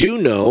 What we do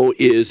know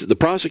is that the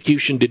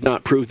prosecution did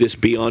not prove this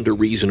beyond a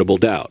reasonable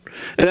doubt.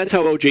 And that's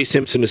how O.J.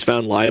 Simpson is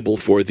found liable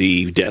for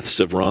the deaths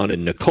of Ron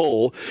and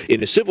Nicole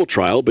in a civil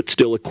trial, but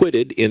still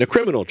acquitted in a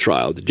criminal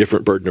trial, the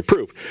different burden of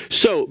proof.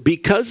 So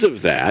because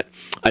of that,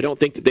 I don't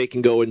think that they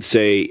can go and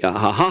say,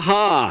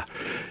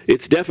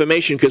 it's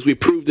defamation because we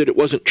proved that it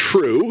wasn't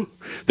true.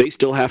 They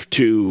still have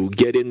to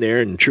get in there,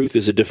 and truth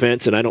is a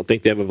defense, and I don't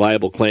think they have a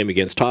viable claim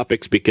against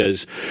Topics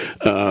because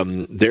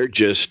they're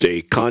just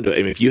a condo. I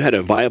mean, if you had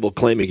a viable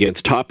claim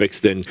against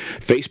Topics, then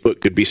Facebook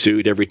could be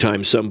sued every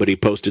time somebody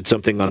posted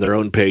something on their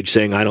own page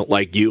saying, I don't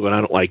like you and I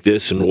don't like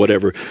this and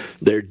whatever.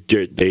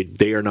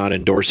 They are not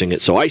endorsing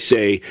it. So I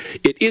say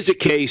it is a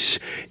case,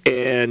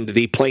 and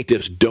the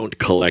plaintiffs don't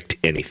collect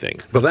anything.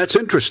 Well, that's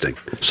interesting.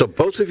 So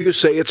both of you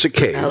say it's a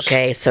case.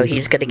 Okay, so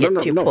he's going to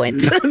get 2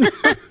 points.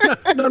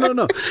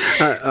 No.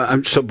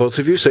 So both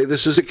of you say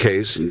this is a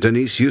case.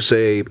 Denise, you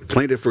say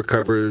plaintiff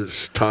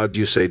recovers. Todd,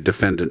 you say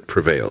defendant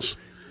prevails.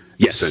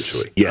 Yes.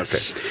 Essentially.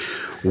 Yes. Okay.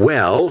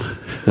 Well,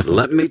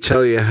 let me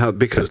tell you how,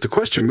 because the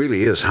question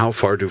really is, how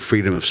far do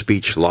freedom of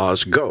speech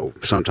laws go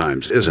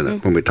sometimes, isn't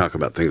it, when we talk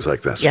about things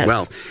like this? Yes.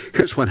 Well,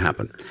 here's what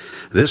happened.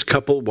 This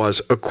couple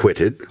was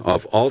acquitted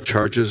of all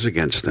charges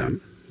against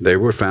them. They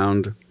were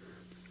found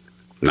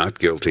not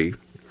guilty.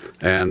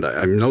 And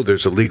I know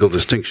there's a legal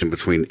distinction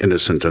between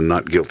innocent and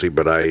not guilty,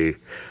 but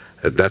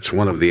That's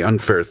one of the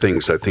unfair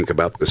things I think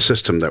about the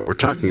system that we're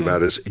talking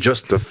about is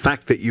just the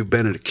fact that you've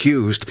been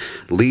accused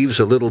leaves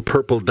a little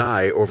purple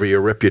dye over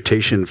your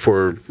reputation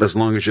for as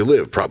long as you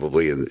live,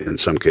 probably in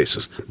some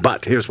cases.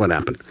 But here's what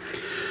happened.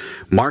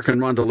 Mark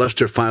and Rhonda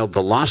Lester filed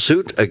the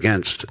lawsuit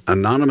against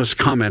anonymous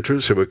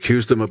commenters who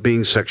accused them of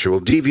being sexual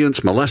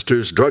deviants,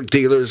 molesters, drug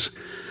dealers,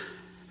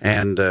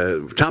 and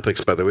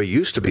Topics, by the way,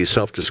 used to be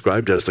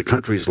self-described as the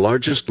country's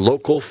largest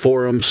local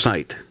forum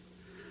site.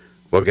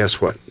 Well, guess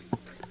what?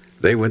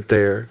 They went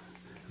there.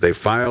 They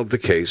filed the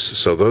case.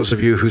 So those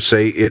of you who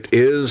say it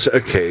is a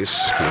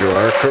case, you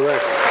are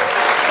correct.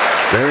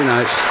 Very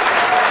nice.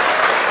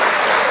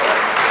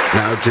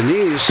 Now,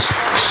 Denise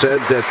said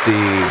that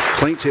the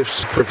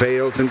plaintiffs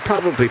prevailed and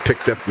probably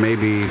picked up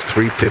maybe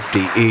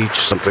 $350 each,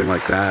 something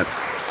like that.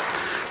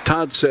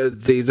 Todd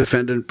said the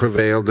defendant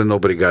prevailed and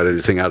nobody got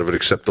anything out of it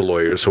except the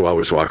lawyers who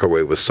always walk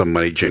away with some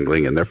money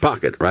jingling in their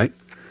pocket, right?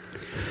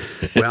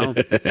 Well,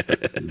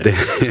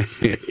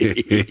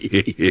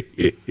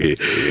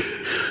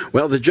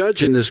 the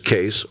judge in this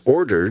case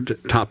ordered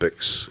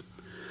Topics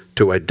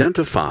to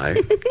identify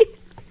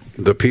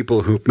the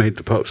people who made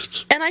the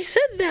posts. And I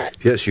said that.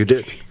 Yes, you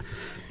did.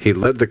 He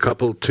led the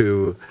couple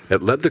to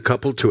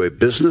a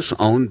business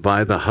owned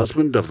by the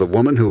husband of the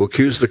woman who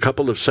accused the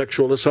couple of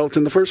sexual assault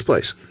in the first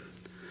place.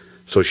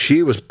 So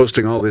she was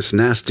posting all this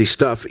nasty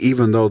stuff,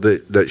 even though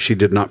that she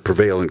did not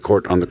prevail in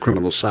court on the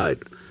criminal side.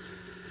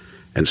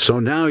 And so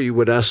now you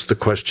would ask the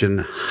question,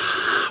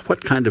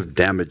 what kind of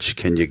damage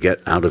can you get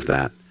out of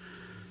that?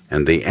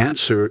 And the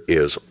answer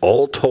is,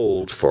 all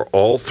told, for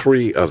all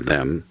three of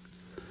them,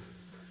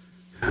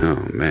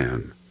 oh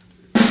man,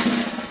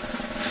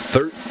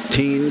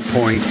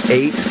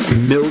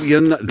 $13.8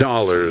 million.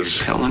 You're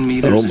telling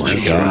me there's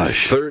a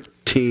chance?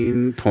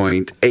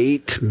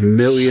 $13.8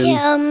 million.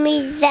 Show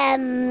me the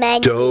money.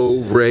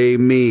 Do, re,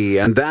 mi.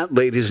 And that,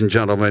 ladies and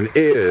gentlemen,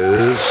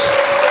 is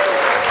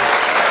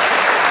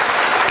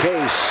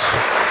case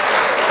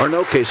or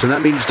no case. And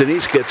that means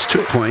Denise gets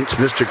 2 points.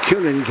 Mr.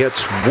 Cunin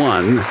gets 1.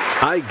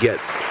 I get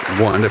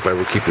 1 if I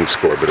were keeping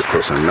score, but of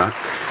course I'm not.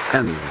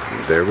 And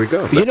there we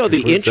go. You know,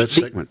 the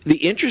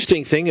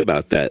interesting thing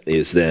about that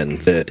is then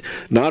that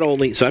not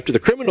only, so after the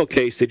criminal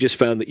case, they just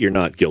found that you're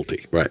not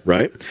guilty.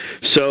 Right?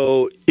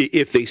 So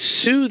if they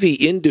sue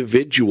the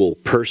individual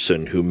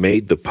person who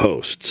made the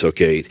posts,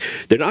 okay,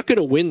 they're not going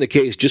to win the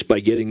case just by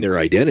getting their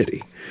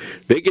identity.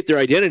 They get their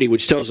identity,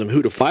 which tells them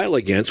who to file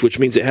against, which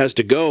means it has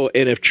to go.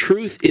 And if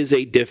truth is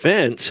a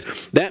defense,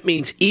 that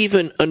means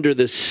even under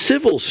the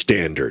civil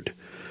standard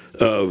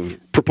of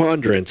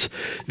preponderance,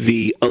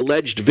 the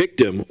alleged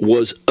victim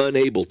was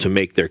unable to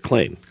make their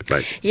claim.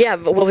 Right. Yeah,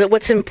 well,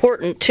 what's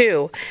important,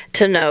 too,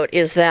 to note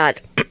is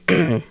that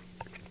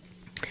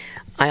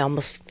I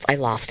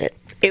lost it.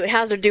 It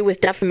has to do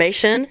with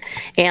defamation,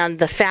 and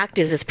the fact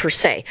is it's per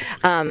se.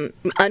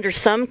 Under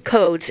some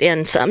codes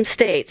in some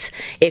states,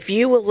 if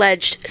you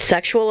alleged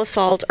sexual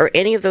assault or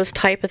any of those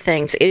type of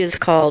things, it is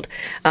called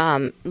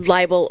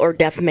libel or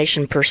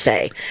defamation per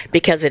se,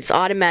 because it's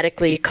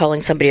automatically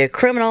calling somebody a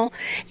criminal,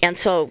 and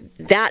so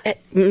that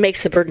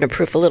makes the burden of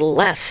proof a little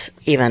less,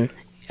 even,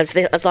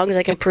 as long as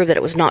they can prove that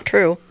it was not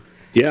true.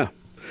 Yeah.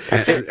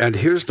 And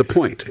here's the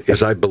point,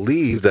 is I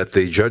believe that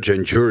the judge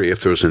and jury, if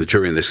there was a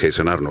jury in this case,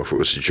 and I don't know if it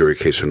was a jury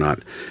case or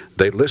not,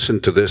 they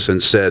listened to this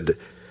and said,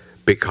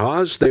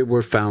 because they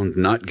were found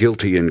not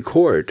guilty in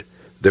court,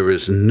 there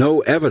is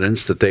no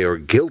evidence that they are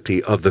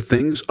guilty of the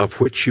things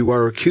of which you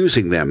are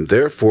accusing them.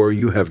 Therefore,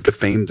 you have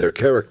defamed their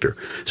character.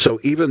 So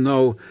even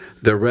though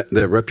their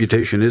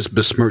reputation is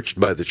besmirched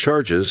by the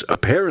charges,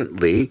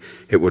 apparently,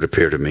 it would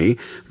appear to me,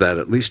 that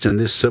at least in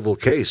this civil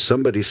case,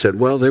 somebody said,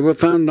 well, they were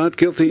found not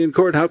guilty in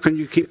court. How can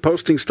you keep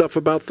posting stuff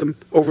about them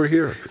over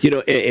here? You know,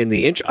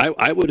 and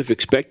I would have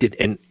expected,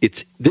 and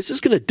this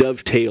is going to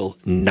dovetail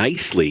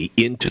nicely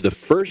into the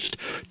first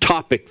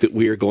topic that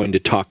we are going to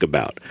talk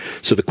about.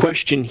 So the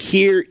question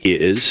here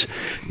is,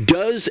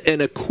 does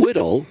an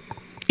acquittal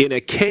in a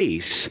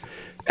case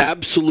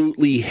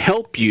absolutely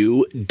help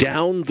you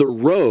down the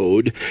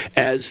road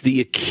as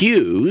the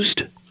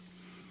accused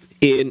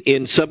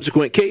in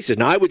subsequent cases?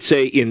 Now, I would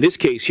say in this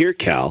case here,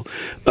 Cal,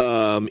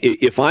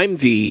 if I'm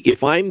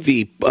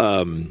the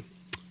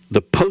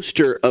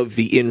poster of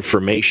the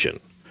information,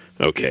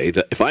 okay,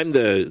 if I'm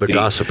the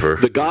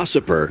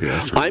gossiper,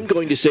 yes, I'm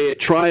going to say at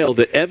trial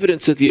that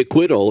evidence of the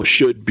acquittal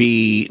should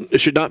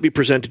not be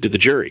presented to the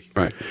jury.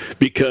 Right.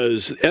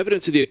 Because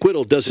evidence of the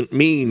acquittal doesn't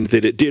mean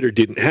that it did or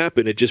didn't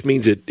happen. It just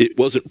means it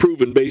wasn't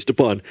proven based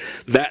upon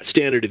that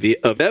standard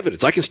of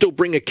evidence. I can still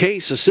bring a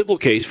civil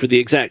case for the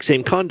exact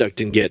same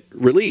conduct and get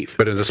relief.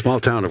 But in the small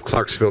town of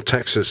Clarksville,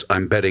 Texas,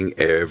 I'm betting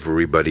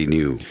everybody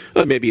knew.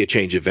 Maybe a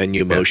change of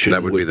venue motion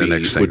that would be the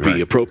next thing, would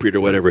be appropriate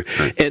or whatever.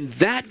 Right. And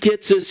that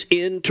gets us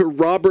into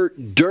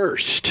Robert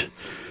Durst,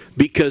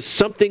 because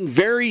something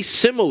very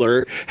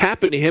similar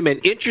happened to him,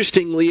 and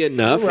interestingly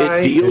enough,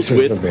 it deals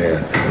with...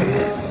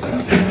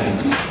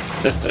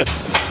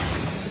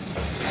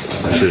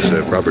 This is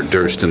Robert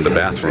Durst in the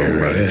bathroom,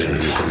 right?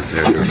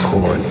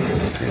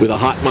 With a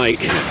hot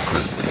mic.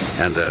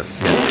 And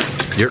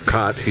You're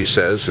caught, he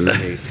says, and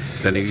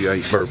then he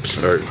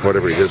burps, or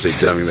whatever it is he's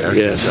doing there.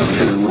 Yes.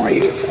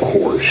 Right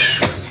course.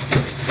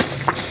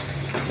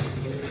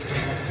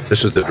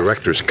 This is the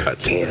director's cut.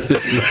 What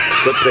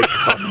they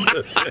call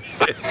it.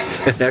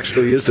 It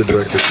actually is the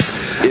director's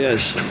cut.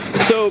 Yes.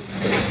 So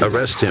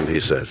arrest him, he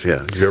says.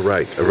 Yeah, you're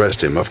right.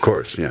 Arrest him, of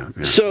course. Yeah.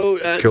 So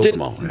kill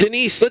them all.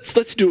 Denise,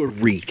 let's do a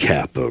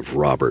recap of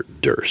Robert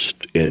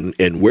Durst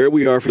and where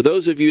we are. For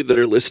those of you that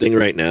are listening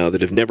right now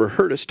that have never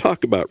heard us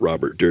talk about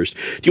Robert Durst,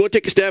 do you want to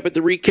take a stab at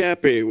the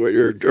recap,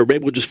 or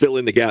maybe we'll just fill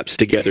in the gaps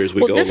together as we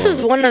go along? Well, this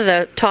is one of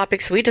the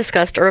topics we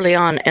discussed early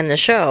on in the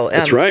show.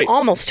 That's right.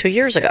 Almost 2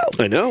 years ago.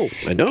 I know.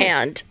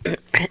 And in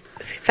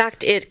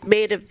fact, it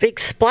made a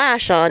big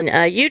splash on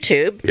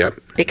YouTube.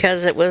 Yep.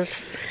 Because it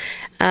was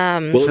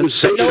it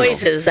was the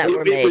noises that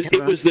were made.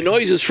 It was the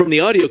noises from the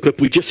audio clip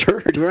we just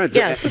heard. Right.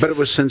 Yes. But it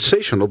was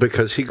sensational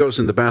because he goes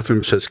in the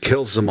bathroom, says,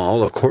 kills them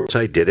all. Of course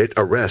I did it.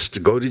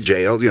 Arrest. Go to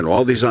jail.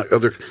 All these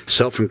other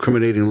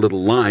self-incriminating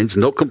little lines.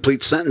 No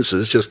complete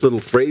sentences, just little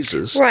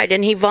phrases. Right.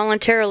 And he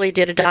voluntarily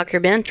did a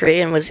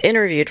documentary and was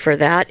interviewed for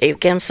that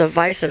against the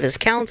advice of his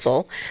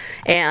counsel.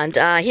 And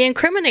he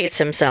incriminates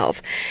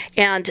himself.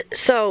 And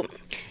so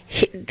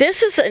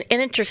this is an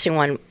interesting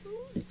one.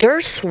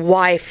 Durst's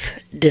wife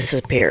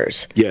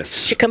disappears. Yes.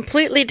 She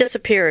completely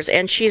disappears,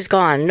 and she's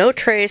gone. No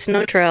trace,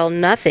 no trail,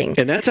 nothing.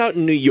 And that's out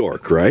in New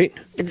York, right?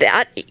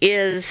 That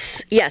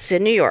is, yes,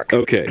 in New York.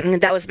 Okay.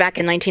 And that was back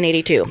in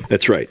 1982.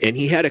 That's right. And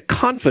he had a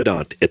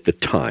confidant at the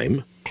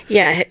time.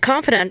 Yeah, a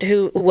confidant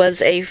who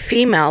was a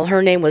female.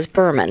 Her name was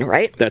Berman,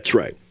 right? That's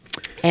right.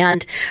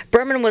 And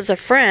Berman was a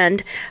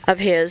friend of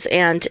his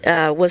and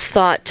was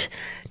thought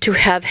to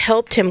have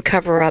helped him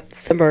cover up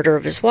the murder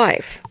of his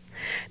wife.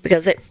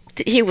 Because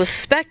he was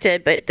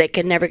suspected, but they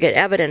could never get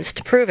evidence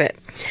to prove it.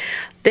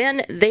 Then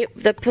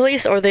the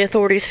police or the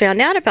authorities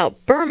found out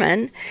about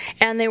Berman,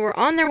 and they were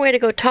on their way to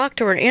go talk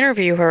to her and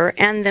interview her,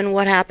 and then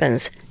what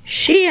happens?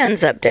 She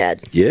ends up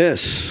dead.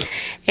 Yes.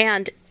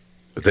 And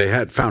they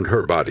had found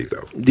her body,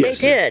 though. They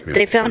did. Yeah.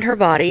 They found her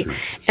body.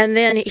 And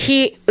then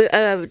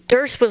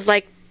Durst was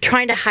like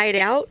trying to hide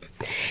out,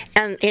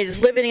 and he's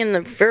living in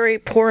the very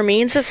poor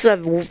means. This is a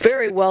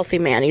very wealthy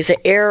man. He's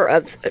the heir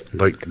of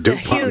like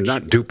DuPont,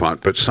 not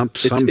DuPont, but some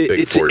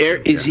big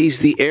fortune. He's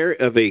the heir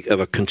of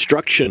a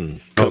construction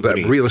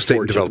company. That real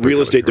estate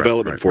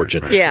development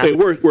fortune. Right. Yeah,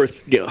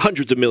 worth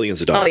hundreds of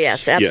millions of dollars. Oh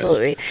yes,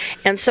 absolutely. Yes.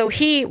 And so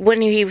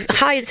when he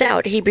hides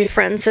out, he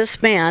befriends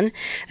this man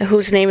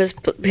whose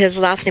his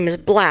last name is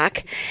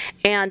Black,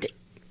 and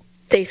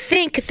they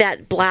think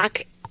that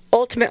Black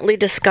ultimately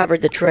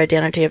discovered the true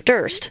identity of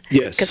Durst.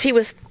 Yes. Because he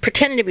was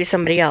pretending to be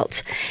somebody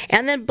else.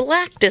 And then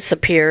Black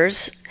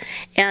disappears,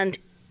 and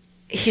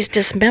he's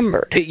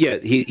dismembered. Yeah,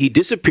 he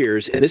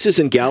disappears, and this is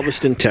in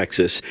Galveston,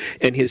 Texas,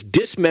 and his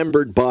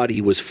dismembered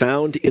body was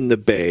found in the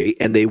bay,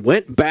 and they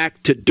went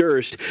back to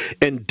Durst,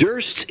 and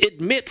Durst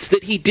admits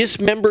that he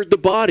dismembered the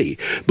body,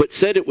 but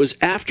said it was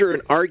after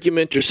an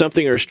argument or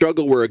something, or a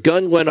struggle where a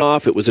gun went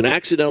off. It was an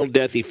accidental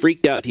death. He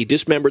freaked out. He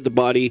dismembered the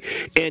body,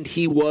 and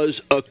he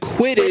was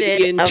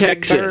acquitted in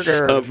Texas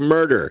of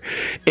murder.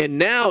 And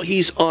now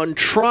he's on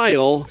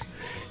trial.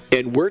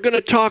 And we're going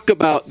to talk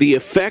about the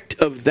effect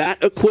of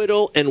that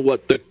acquittal and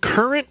what the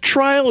current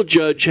trial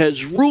judge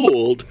has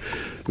ruled.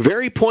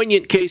 Very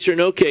poignant case or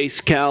no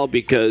case, Cal,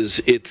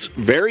 because it's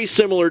very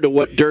similar to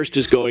what Durst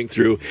is going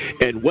through.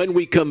 And when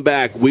we come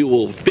back, we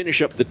will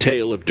finish up the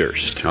tale of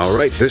Durst. All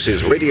right, this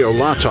is Radio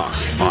Law Talk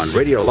on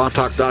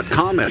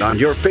RadioLawTalk.com and on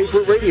your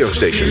favorite radio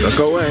station. Look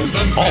away.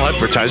 All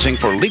advertising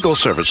for legal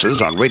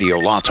services on Radio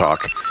Law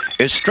Talk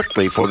is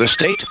strictly for the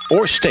state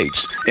or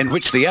states in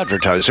which the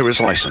advertiser is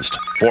licensed.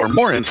 For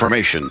more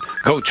information,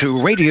 go to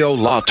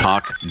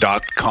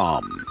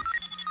RadioLawTalk.com.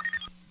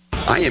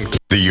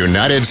 The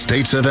United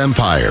States of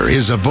Empire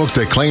is a book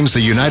that claims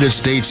the United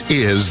States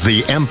is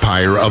the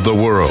empire of the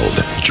world.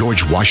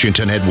 George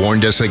Washington had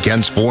warned us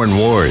against foreign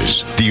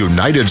wars. The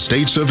United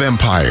States of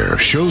Empire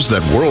shows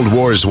that World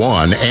Wars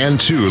I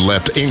and II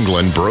left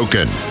England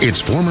broken.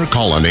 Its former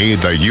colony,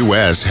 the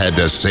U.S., had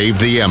to save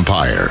the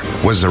empire.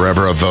 Was there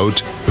ever a vote?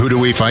 Who do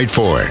we fight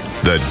for?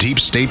 The deep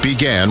state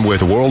began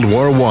with World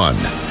War I.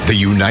 The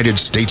United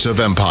States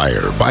of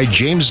Empire by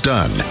James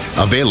Dunn.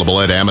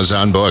 Available at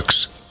Amazon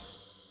Books.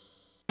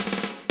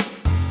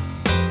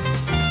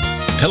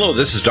 Hello,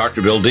 this is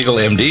Dr. Bill Deagle,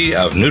 MD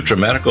of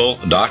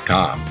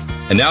NutriMedical.com,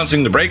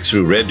 announcing the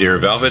breakthrough Red Deer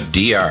Velvet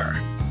DR.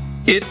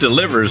 It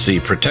delivers the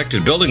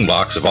protected building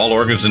blocks of all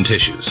organs and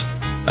tissues,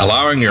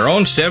 allowing your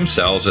own stem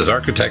cells as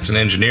architects and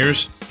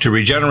engineers to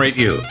regenerate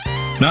you.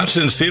 Not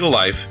since fetal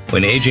life,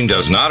 when aging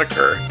does not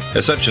occur,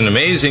 has such an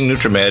amazing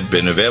NutriMed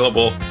been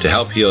available to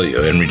help heal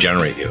you and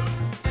regenerate you.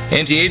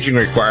 Anti-aging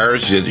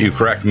requires that you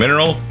correct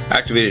mineral,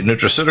 activated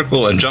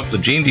nutraceutical, and jump the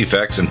gene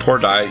defects and poor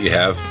diet you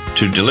have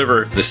to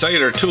deliver the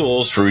cellular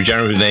tools for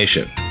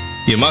regeneration.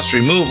 You must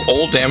remove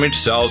old damaged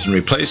cells and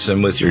replace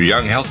them with your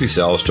young healthy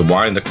cells to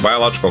wind the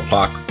biological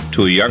clock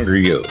to a younger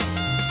you.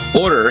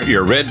 Order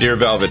your Red Deer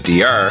Velvet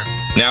DR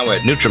now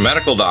at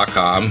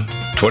NutriMedical.com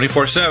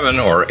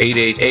 24/7 or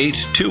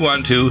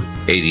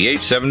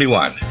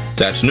 888-212-8871.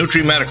 That's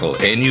NutriMedical,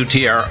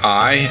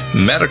 N-U-T-R-I,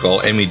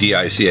 medical,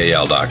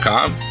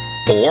 M-E-D-I-C-A-L.com,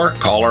 or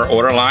call our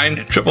order line,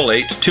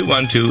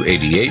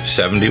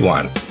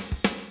 888-212-8871.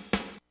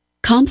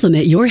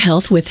 Complement your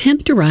health with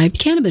hemp-derived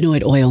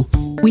cannabinoid oil.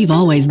 We've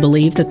always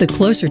believed that the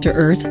closer to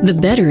Earth, the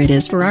better it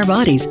is for our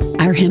bodies.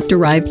 Our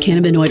hemp-derived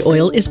cannabinoid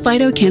oil is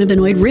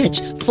phytocannabinoid rich,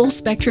 full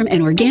spectrum,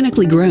 and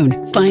organically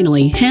grown.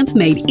 Finally, hemp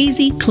made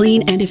easy,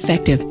 clean, and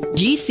effective.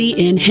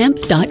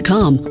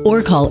 GCNhemp.com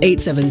or call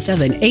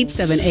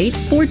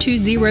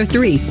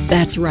 877-878-4203.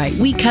 That's right,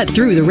 we cut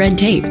through the red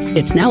tape.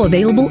 It's now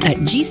available at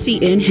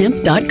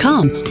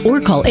GCNhemp.com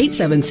or call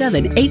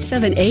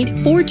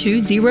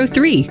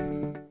 877-878-4203.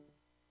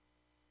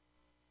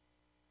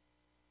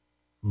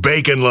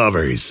 Bacon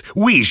lovers,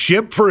 we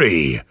ship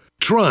free.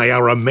 Try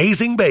our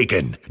amazing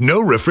bacon.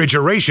 No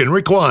refrigeration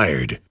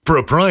required.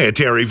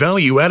 Proprietary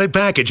value-added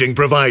packaging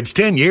provides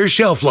 10 years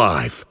shelf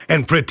life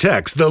and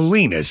protects the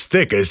leanest,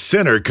 thickest,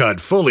 center-cut,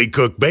 fully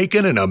cooked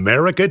bacon in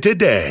America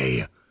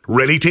today.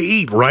 Ready to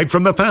eat right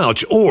from the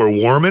pouch or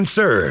warm and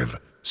serve.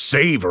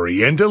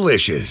 Savory and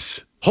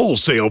delicious.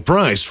 Wholesale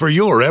price for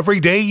your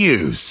everyday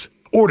use.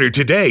 Order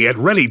today at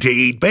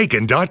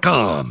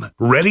readytoeatbacon.com.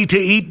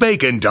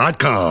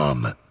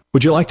 readytoeatbacon.com.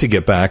 Would you like to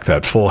get back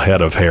that full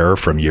head of hair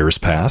from years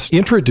past?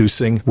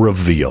 Introducing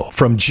Reveal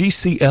from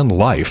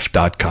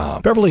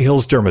GCNlife.com. Beverly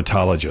Hills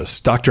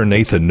dermatologist Dr.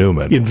 Nathan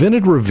Newman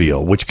invented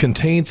Reveal, which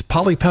contains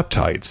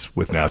polypeptides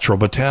with natural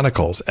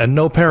botanicals and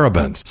no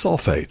parabens,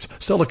 sulfates,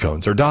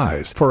 silicones, or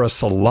dyes for a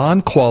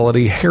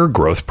salon-quality hair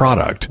growth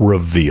product.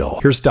 Reveal.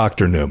 Here's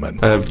Dr. Newman.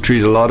 I've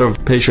treated a lot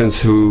of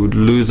patients who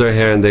lose their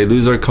hair and they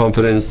lose their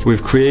confidence.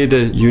 We've created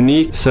a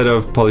unique set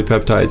of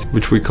polypeptides,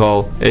 which we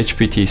call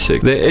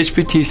HPT6. The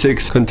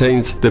HPT6 contains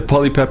the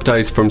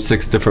polypeptides from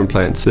 6 different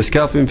plants. The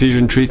scalp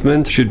infusion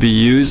treatment should be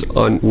used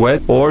on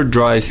wet or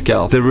dry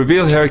scalp. The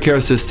Reveal hair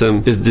care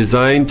system is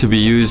designed to be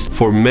used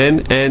for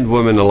men and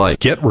women alike.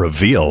 Get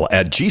Reveal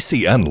at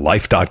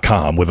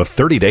GCNlife.com with a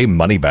 30-day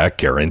money-back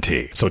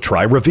guarantee. So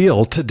try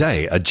Reveal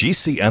today at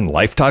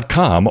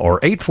GCNlife.com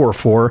or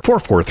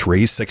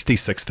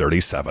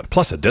 844-443-6637.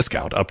 Plus a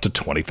discount up to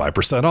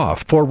 25%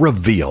 off for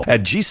Reveal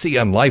at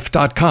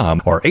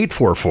GCNlife.com or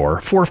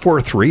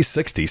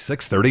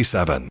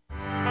 844-443-6637.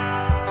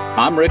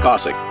 I'm Rick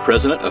Osick,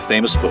 president of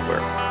Famous Footwear.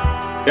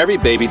 Every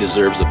baby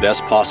deserves the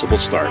best possible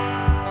start,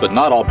 but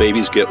not all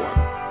babies get one.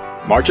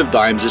 March of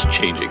Dimes is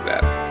changing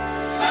that.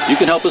 You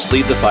can help us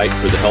lead the fight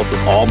for the health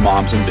of all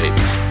moms and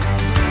babies.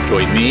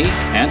 Join me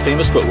and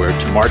Famous Footwear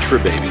to March for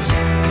Babies.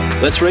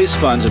 Let's raise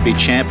funds and be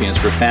champions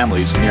for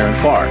families near and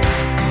far.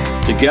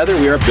 Together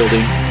we are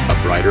building a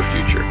brighter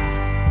future.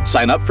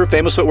 Sign up for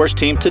Famous Footwear's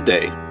team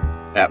today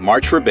at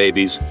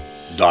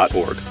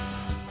marchforbabies.org.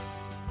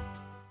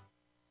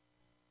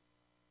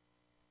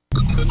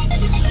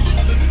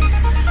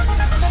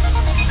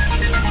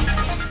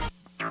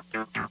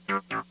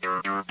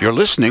 You're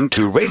listening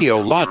to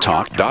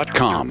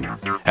RadioLawTalk.com.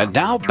 And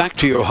now back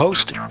to your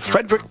host,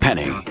 Frederick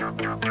Penny.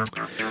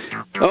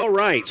 All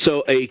right,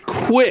 so a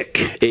quick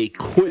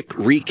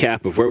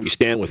recap of where we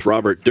stand with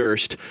Robert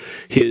Durst.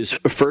 His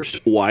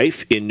first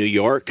wife in New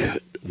York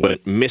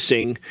went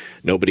missing.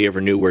 Nobody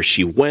ever knew where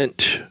she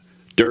went.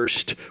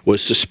 Durst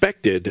was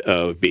suspected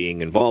of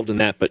being involved in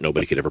that, but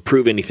nobody could ever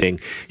prove anything.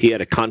 He had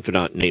a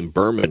confidant named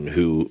Berman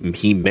who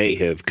he may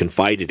have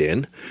confided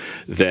in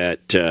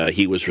that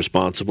he was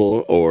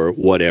responsible or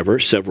whatever.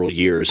 Several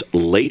years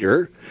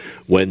later,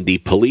 when the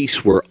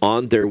police were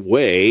on their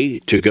way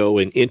to go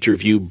and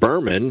interview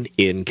Berman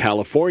in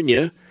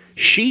California,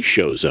 she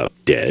shows up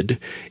dead,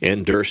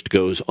 and Durst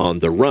goes on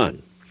the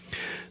run.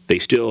 They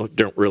still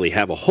don't really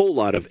have a whole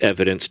lot of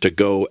evidence to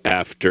go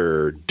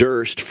after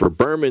Durst for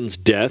Berman's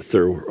death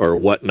or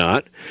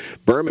whatnot.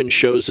 Berman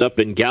shows up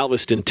in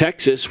Galveston,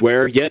 Texas,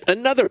 where yet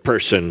another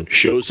person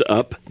shows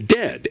up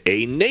dead,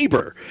 a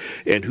neighbor,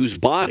 and whose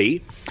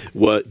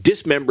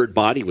dismembered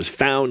body was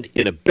found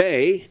in a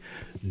bay.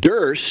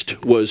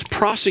 Durst was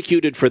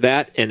prosecuted for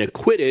that and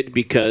acquitted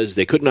because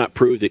they could not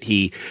prove that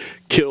he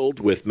killed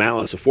with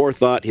malice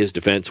aforethought. His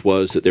defense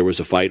was that there was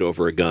a fight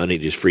over a gun. He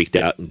just freaked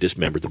out and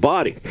dismembered the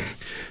body.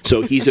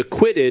 So he's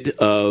acquitted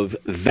of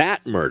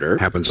that murder.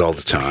 Happens all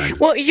the time.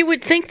 Well, you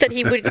would think that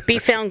he would be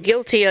found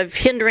guilty of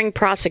hindering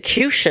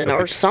prosecution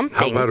or something.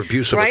 How about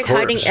abuse of a corpse?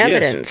 Hiding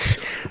evidence,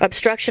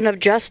 obstruction of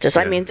justice.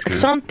 I mean,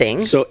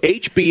 something. So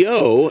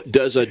HBO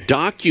does a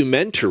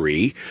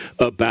documentary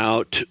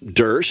about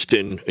Durst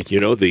and,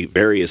 the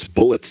various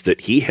bullets that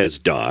he has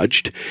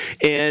dodged.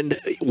 And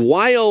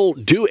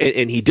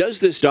he does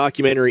this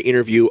documentary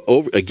interview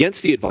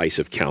against the advice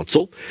of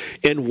counsel,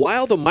 and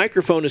while the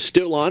microphone is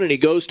still on and he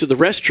goes to the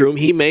restroom,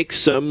 he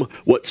makes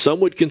what some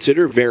would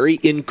consider very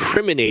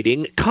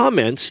incriminating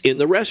comments in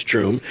the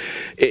restroom,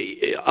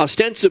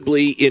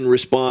 ostensibly in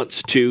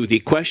response to the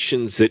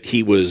questions that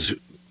he was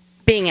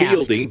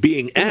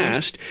being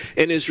asked,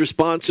 and his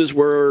responses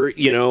were,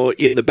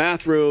 in the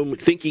bathroom,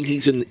 thinking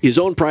he's in his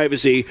own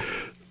privacy.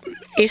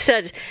 He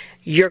said,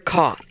 "You're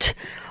caught.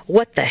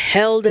 What the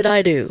hell did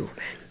I do?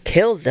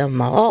 Kill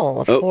them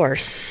all, of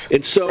course."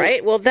 And so,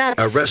 right? Well,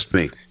 that's arrest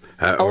me.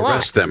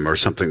 arrest them or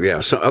something.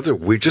 Yeah, so other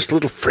weird, just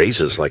little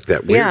phrases like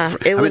that. Yeah,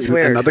 it was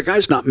weird. And the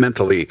guy's not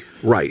mentally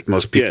right.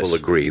 Most people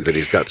agree that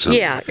he's got some.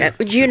 Yeah,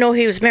 you know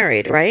he was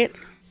married, right?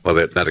 Well,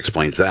 that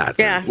explains that.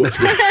 Yeah.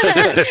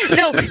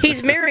 No,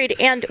 he's married,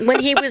 and when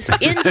he was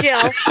in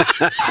jail.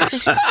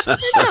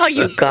 Oh,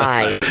 you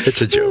guys. It's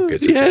a joke.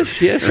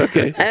 Yes,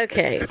 okay.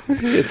 Okay.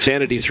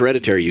 Insanity's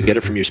hereditary. You get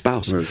it from your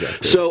spouse.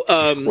 Exactly. So,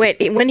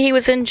 wait, when he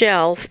was in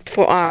jail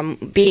for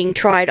being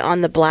tried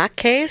on the Black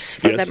case,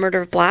 for the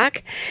murder of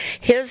Black,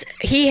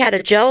 he had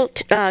a jail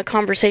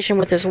conversation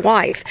with his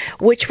wife,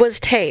 which was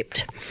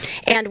taped.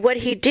 And what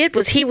he did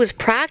was he was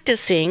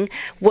practicing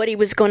what he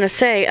was going to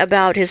say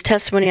about his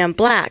testimony on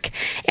Black.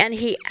 And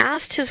he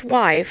asked his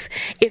wife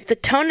if the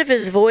tone of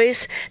his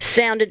voice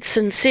sounded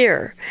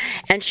sincere.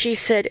 And she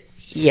said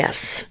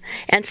yes.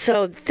 And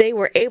so they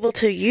were able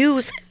to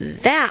use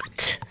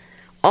that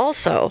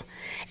also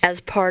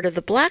as part of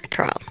the Black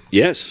trial.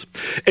 Yes.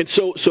 And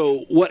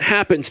so what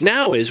happens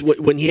now is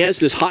when he has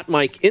this hot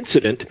mic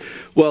incident,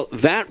 well,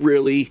 that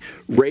really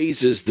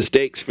raises the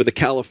stakes for the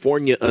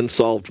California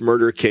unsolved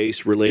murder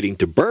case relating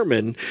to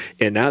Berman,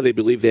 and now they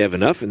believe they have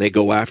enough, and they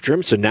go after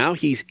him. So now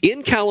he's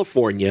in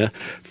California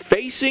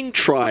facing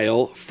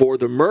trial for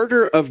the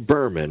murder of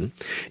Berman,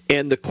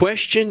 and the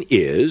question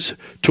is,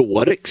 to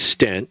what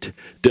extent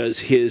does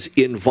his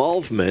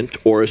involvement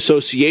or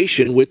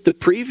association with the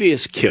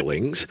previous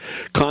killings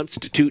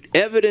constitute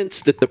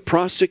evidence that the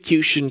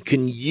prosecution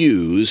can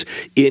use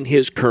in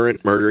his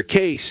current murder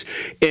case?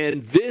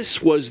 And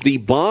this was the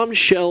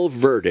bombshell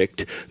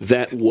verdict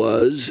that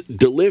was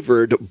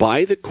delivered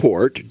by the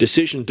court,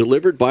 decision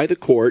delivered by the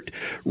court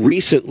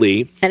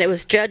recently. And it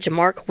was Judge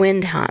Mark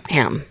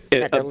Windham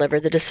that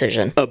delivered the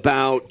decision.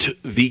 About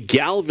the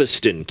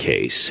Galveston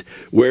case,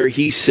 where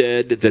he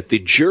said that the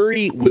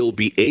jury will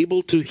be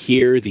able to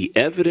hear the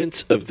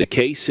evidence of the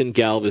case in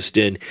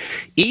Galveston,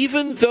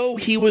 even though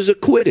he was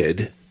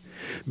acquitted,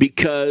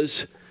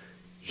 because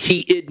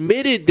he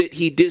admitted that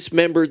he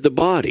dismembered the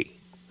body.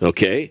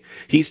 Okay,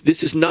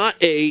 this is not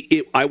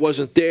I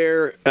wasn't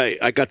there,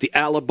 I got the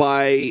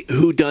alibi,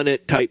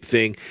 whodunit type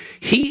thing.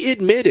 He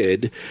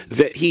admitted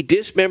that he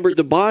dismembered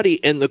the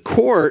body, and the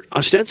court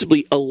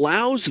ostensibly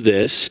allows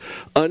this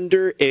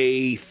under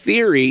a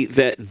theory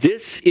that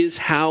this is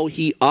how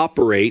he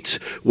operates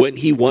when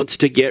he wants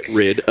to get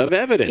rid of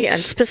evidence. Yeah,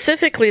 and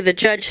specifically the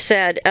judge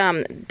said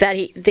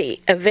that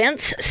the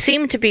events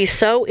seem to be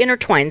so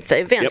intertwined, the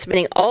events,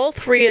 meaning all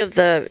three of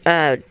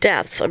the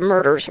deaths, or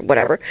murders, or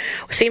whatever,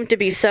 seem to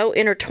be so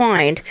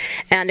intertwined,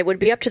 and it would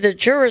be up to the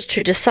jurors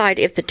to decide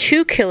if the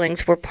two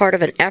killings were part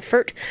of an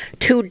effort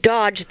to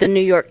dodge the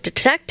New York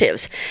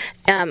detectives.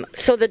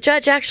 So the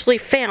judge actually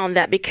found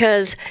that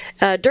because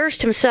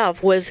Durst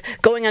himself was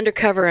going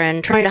undercover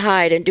and trying to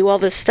hide and do all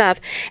this stuff,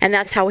 and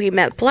that's how he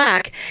met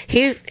Black,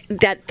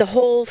 that the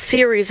whole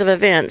series of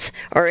events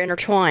are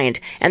intertwined,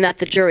 and that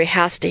the jury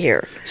has to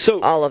hear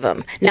all of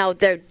them. Now,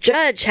 the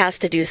judge has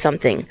to do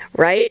something,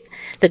 right?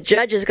 The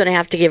judge is going to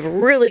have to give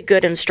really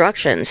good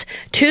instructions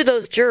to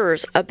those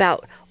jurors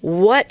about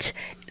what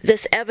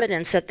this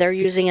evidence that they're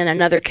using in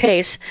another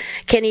case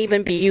can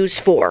even be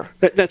used for.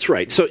 That's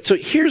right. So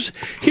here's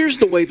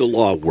the way the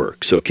law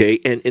works, okay?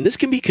 And this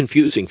can be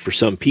confusing for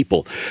some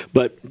people,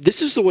 but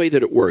this is the way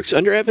that it works.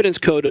 Under Evidence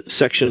Code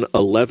Section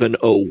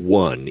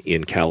 1101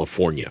 in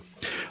California,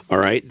 all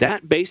right,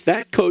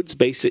 that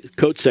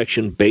code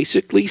section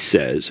basically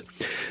says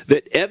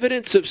that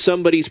evidence of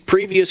somebody's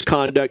previous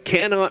conduct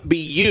cannot be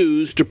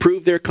used to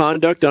prove their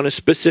conduct on a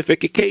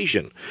specific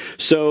occasion.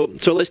 So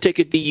let's take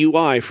a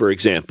DUI, for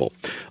example.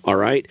 All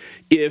right,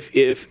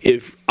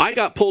 if I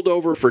got pulled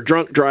over for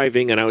drunk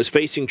driving and I was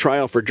facing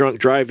trial for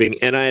drunk driving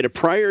and I had a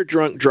prior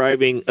drunk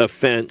driving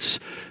offense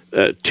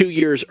 2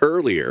 years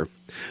earlier,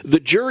 the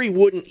jury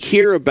wouldn't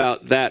hear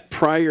about that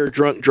prior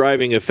drunk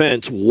driving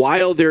offense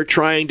while they're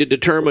trying to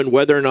determine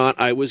whether or not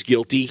I was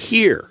guilty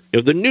here,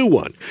 the new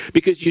one,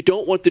 because you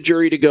don't want the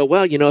jury to go,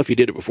 well, if he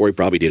did it before, he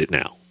probably did it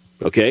now.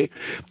 Okay?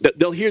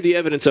 They'll hear the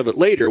evidence of it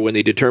later when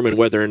they determine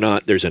whether or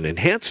not there's an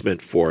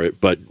enhancement for it,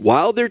 but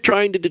while they're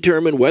trying to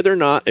determine whether or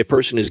not a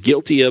person is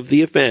guilty of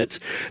the offense,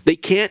 they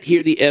can't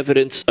hear the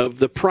evidence of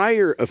the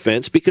prior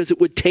offense because it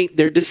would taint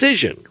their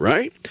decision,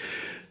 right?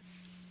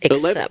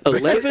 11.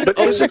 But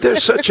isn't there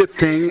such a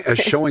thing as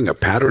showing a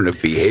pattern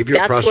of behavior?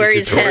 That's where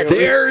he's headed.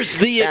 There's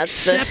the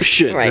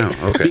exception. Right.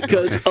 Oh, okay.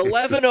 Because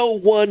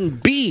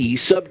 1101B,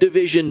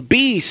 subdivision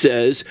B,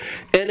 says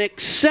an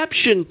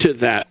exception to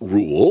that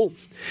rule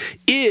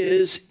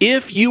is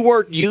if you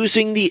are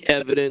using the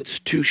evidence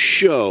to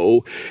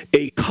show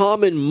a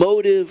common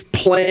motive,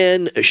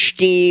 plan,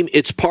 scheme,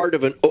 it's part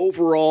of an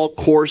overall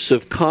course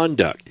of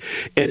conduct.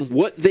 And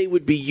what they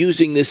would be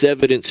using this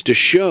evidence to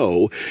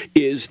show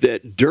is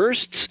that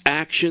Durst's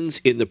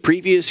actions in the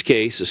previous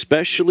case,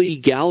 especially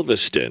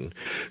Galveston,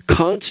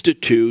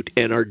 constitute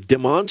and are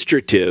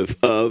demonstrative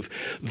of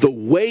the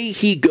way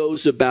he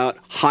goes about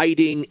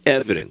hiding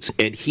evidence.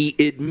 And he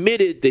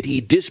admitted that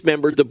he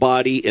dismembered the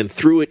body and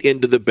threw it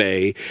into the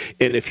bay.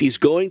 And if he's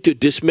going to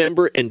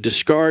dismember and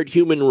discard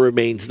human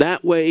remains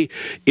that way,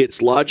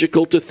 it's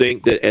logical to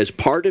think that as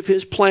part of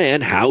his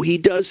plan, how he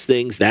does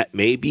things, that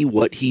may be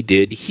what he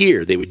did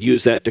here. They would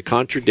use that to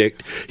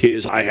contradict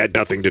his "I had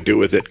nothing to do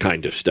with it"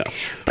 kind of stuff.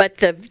 But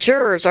the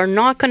jurors are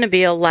not going to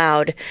be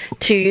allowed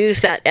to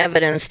use that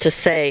evidence to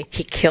say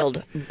he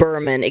killed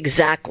Berman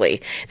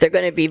exactly. They're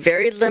going to be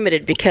very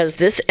limited because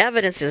this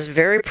evidence is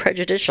very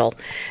prejudicial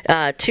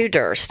to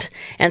Durst.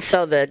 And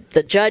so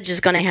the judge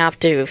is going to have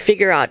to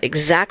figure out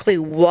exactly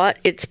what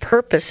its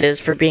purpose is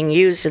for being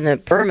used in the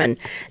Berman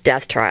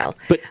death trial.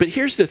 But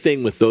here's the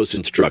thing with those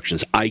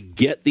instructions. I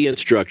get the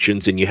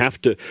instructions, and you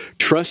have to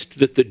trust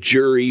that the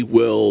jury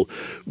will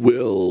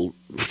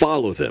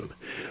follow them.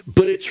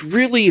 But it's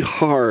really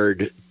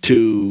hard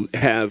to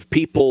have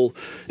people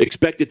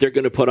expect that they're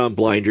going to put on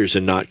blinders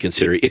and not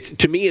consider it.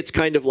 To me, it's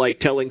kind of like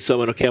telling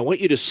someone, okay, I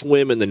want you to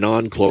swim in the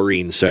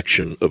non-chlorine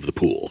section of the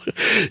pool.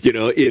 You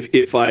know,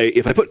 if I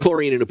put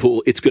chlorine in a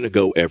pool, it's going to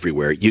go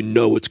everywhere. You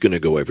know it's going to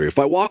go everywhere. If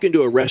I walk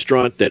into a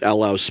restaurant that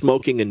allows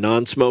smoking and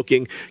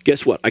non-smoking,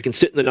 guess what? I can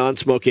sit in the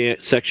non-smoking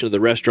section of the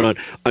restaurant.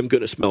 I'm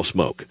going to smell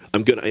smoke.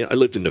 I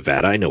lived in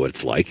Nevada. I know what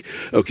it's like.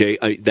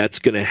 Okay, that's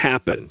going to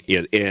happen.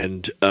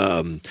 And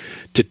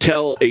to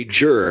tell a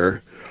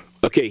juror,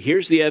 okay,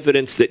 here's the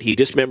evidence that he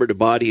dismembered a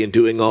body and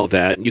doing all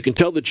that. And you can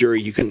tell the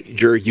jury, you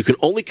can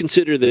only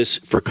consider this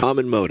for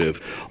common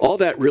motive. All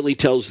that really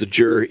tells the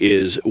juror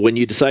is when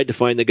you decide to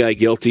find the guy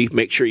guilty,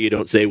 make sure you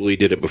don't say, well, he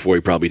did it before,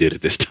 he probably did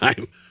it this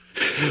time.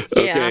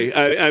 Okay,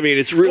 yeah. I mean,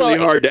 it's really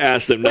hard to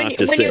ask them not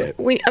to say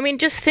it. I mean,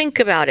 just think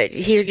about it.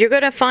 You're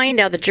going to find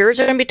out the jurors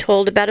are going to be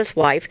told about his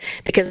wife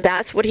because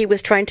that's what he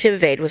was trying to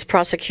evade, was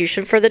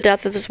prosecution for the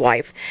death of his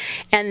wife.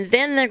 And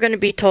then they're going to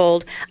be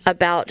told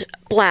about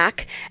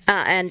Black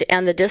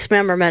and the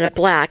dismemberment of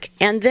Black.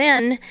 And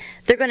then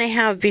they're going to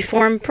have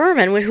before him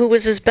Berman, who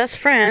was his best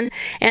friend,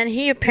 and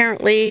he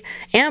apparently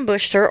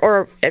ambushed her,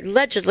 or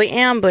allegedly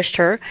ambushed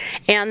her,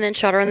 and then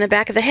shot her in the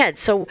back of the head.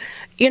 So,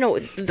 you know,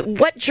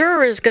 what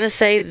juror is going to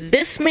say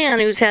this man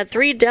who's had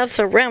 3 deaths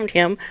around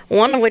him,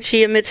 one of which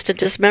he admits to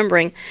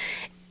dismembering,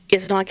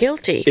 is not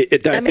guilty?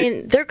 I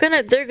mean, they're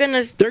gonna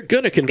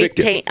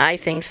convict him. I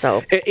think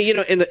so. I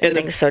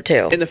think so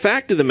too. And the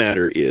fact of the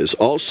matter is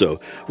also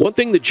one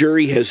thing the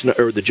jury has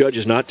or the judge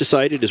has not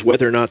decided is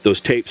whether or not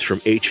those tapes from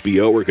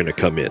HBO are going to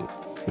come in.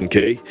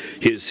 Okay,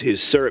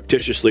 his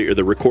surreptitiously or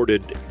the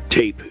recorded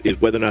tape is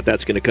whether or not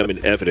that's going to come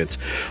in evidence.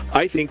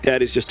 I think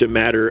that is just a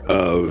matter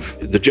of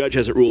the judge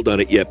hasn't ruled on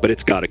it yet, but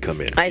it's got to come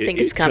in. I think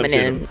it's coming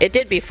in. It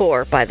did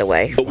before, by the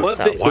way.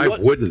 Why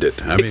wouldn't it?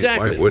 I mean,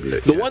 exactly. Why wouldn't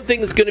it? The one thing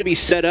that's going to be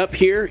set up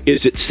here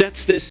is it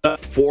sets this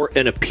up for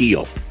an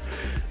appeal.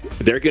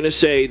 They're going to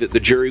say that the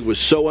jury was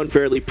so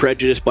unfairly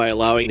prejudiced by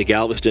allowing the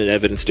Galveston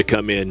evidence to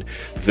come in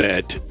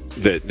that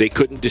they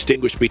couldn't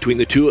distinguish between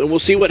the two, and we'll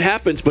see what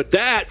happens. But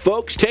that,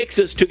 folks, takes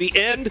us to the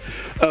end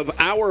of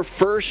our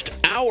first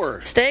hour.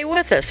 Stay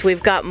with us.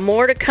 We've got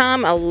more to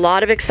come, a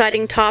lot of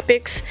exciting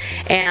topics,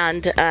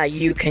 and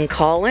you can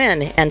call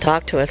in and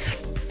talk to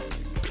us.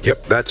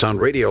 Yep, that's on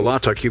Radio Law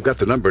Talk. You've got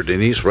the number,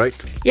 Denise, right?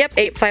 Yep,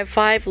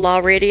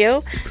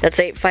 855-LAW-RADIO. That's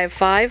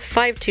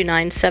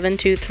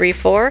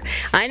 855-529-7234.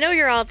 I know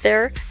you're out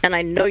there, and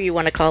I know you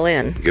want to call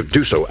in. You can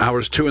do so.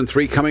 Hours 2 and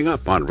 3 coming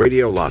up on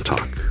Radio Law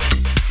Talk.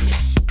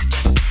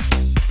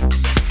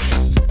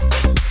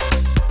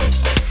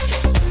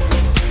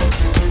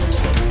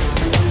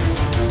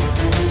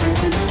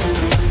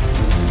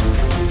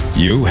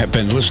 You have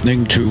been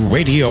listening to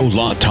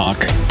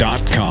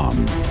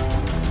RadioLawTalk.com,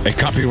 a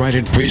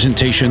copyrighted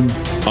presentation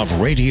of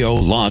Radio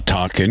Law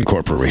Talk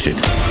Incorporated.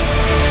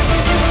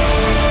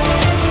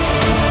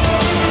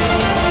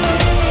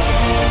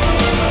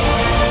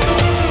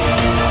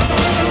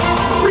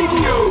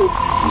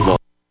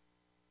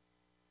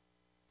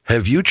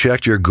 Have you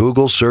checked your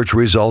Google search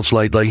results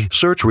lately?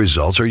 Search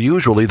results are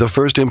usually the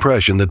first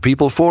impression that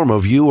people form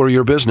of you or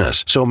your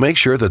business, so make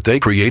sure that they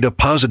create a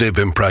positive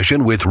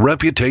impression with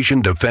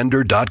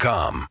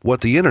ReputationDefender.com.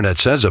 What the internet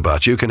says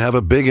about you can have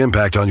a big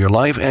impact on your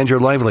life and your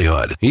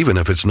livelihood, even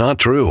if it's not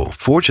true.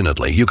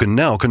 Fortunately, you can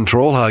now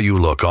control how you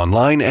look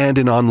online and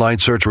in online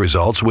search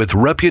results with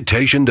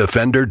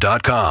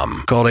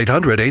ReputationDefender.com. Call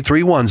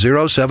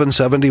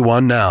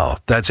 800-831-0771 now.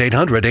 That's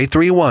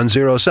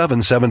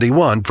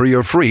 800-831-0771 for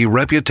your free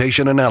reputation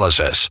reputation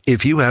analysis.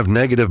 If you have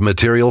negative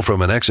material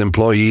from an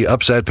ex-employee,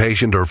 upset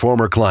patient, or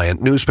former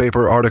client,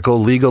 newspaper article,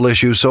 legal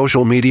issue,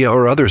 social media,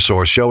 or other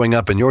source showing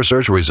up in your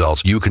search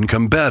results, you can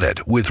combat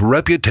it with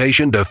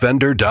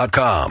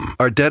ReputationDefender.com.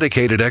 Our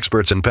dedicated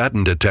experts in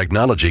patented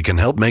technology can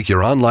help make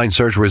your online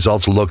search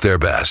results look their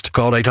best.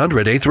 Call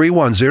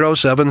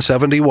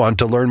 800-831-0771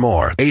 to learn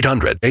more.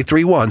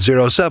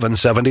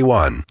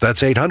 800-831-0771.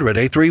 That's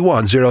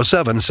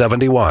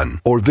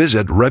 800-831-0771. Or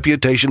visit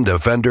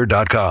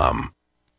ReputationDefender.com.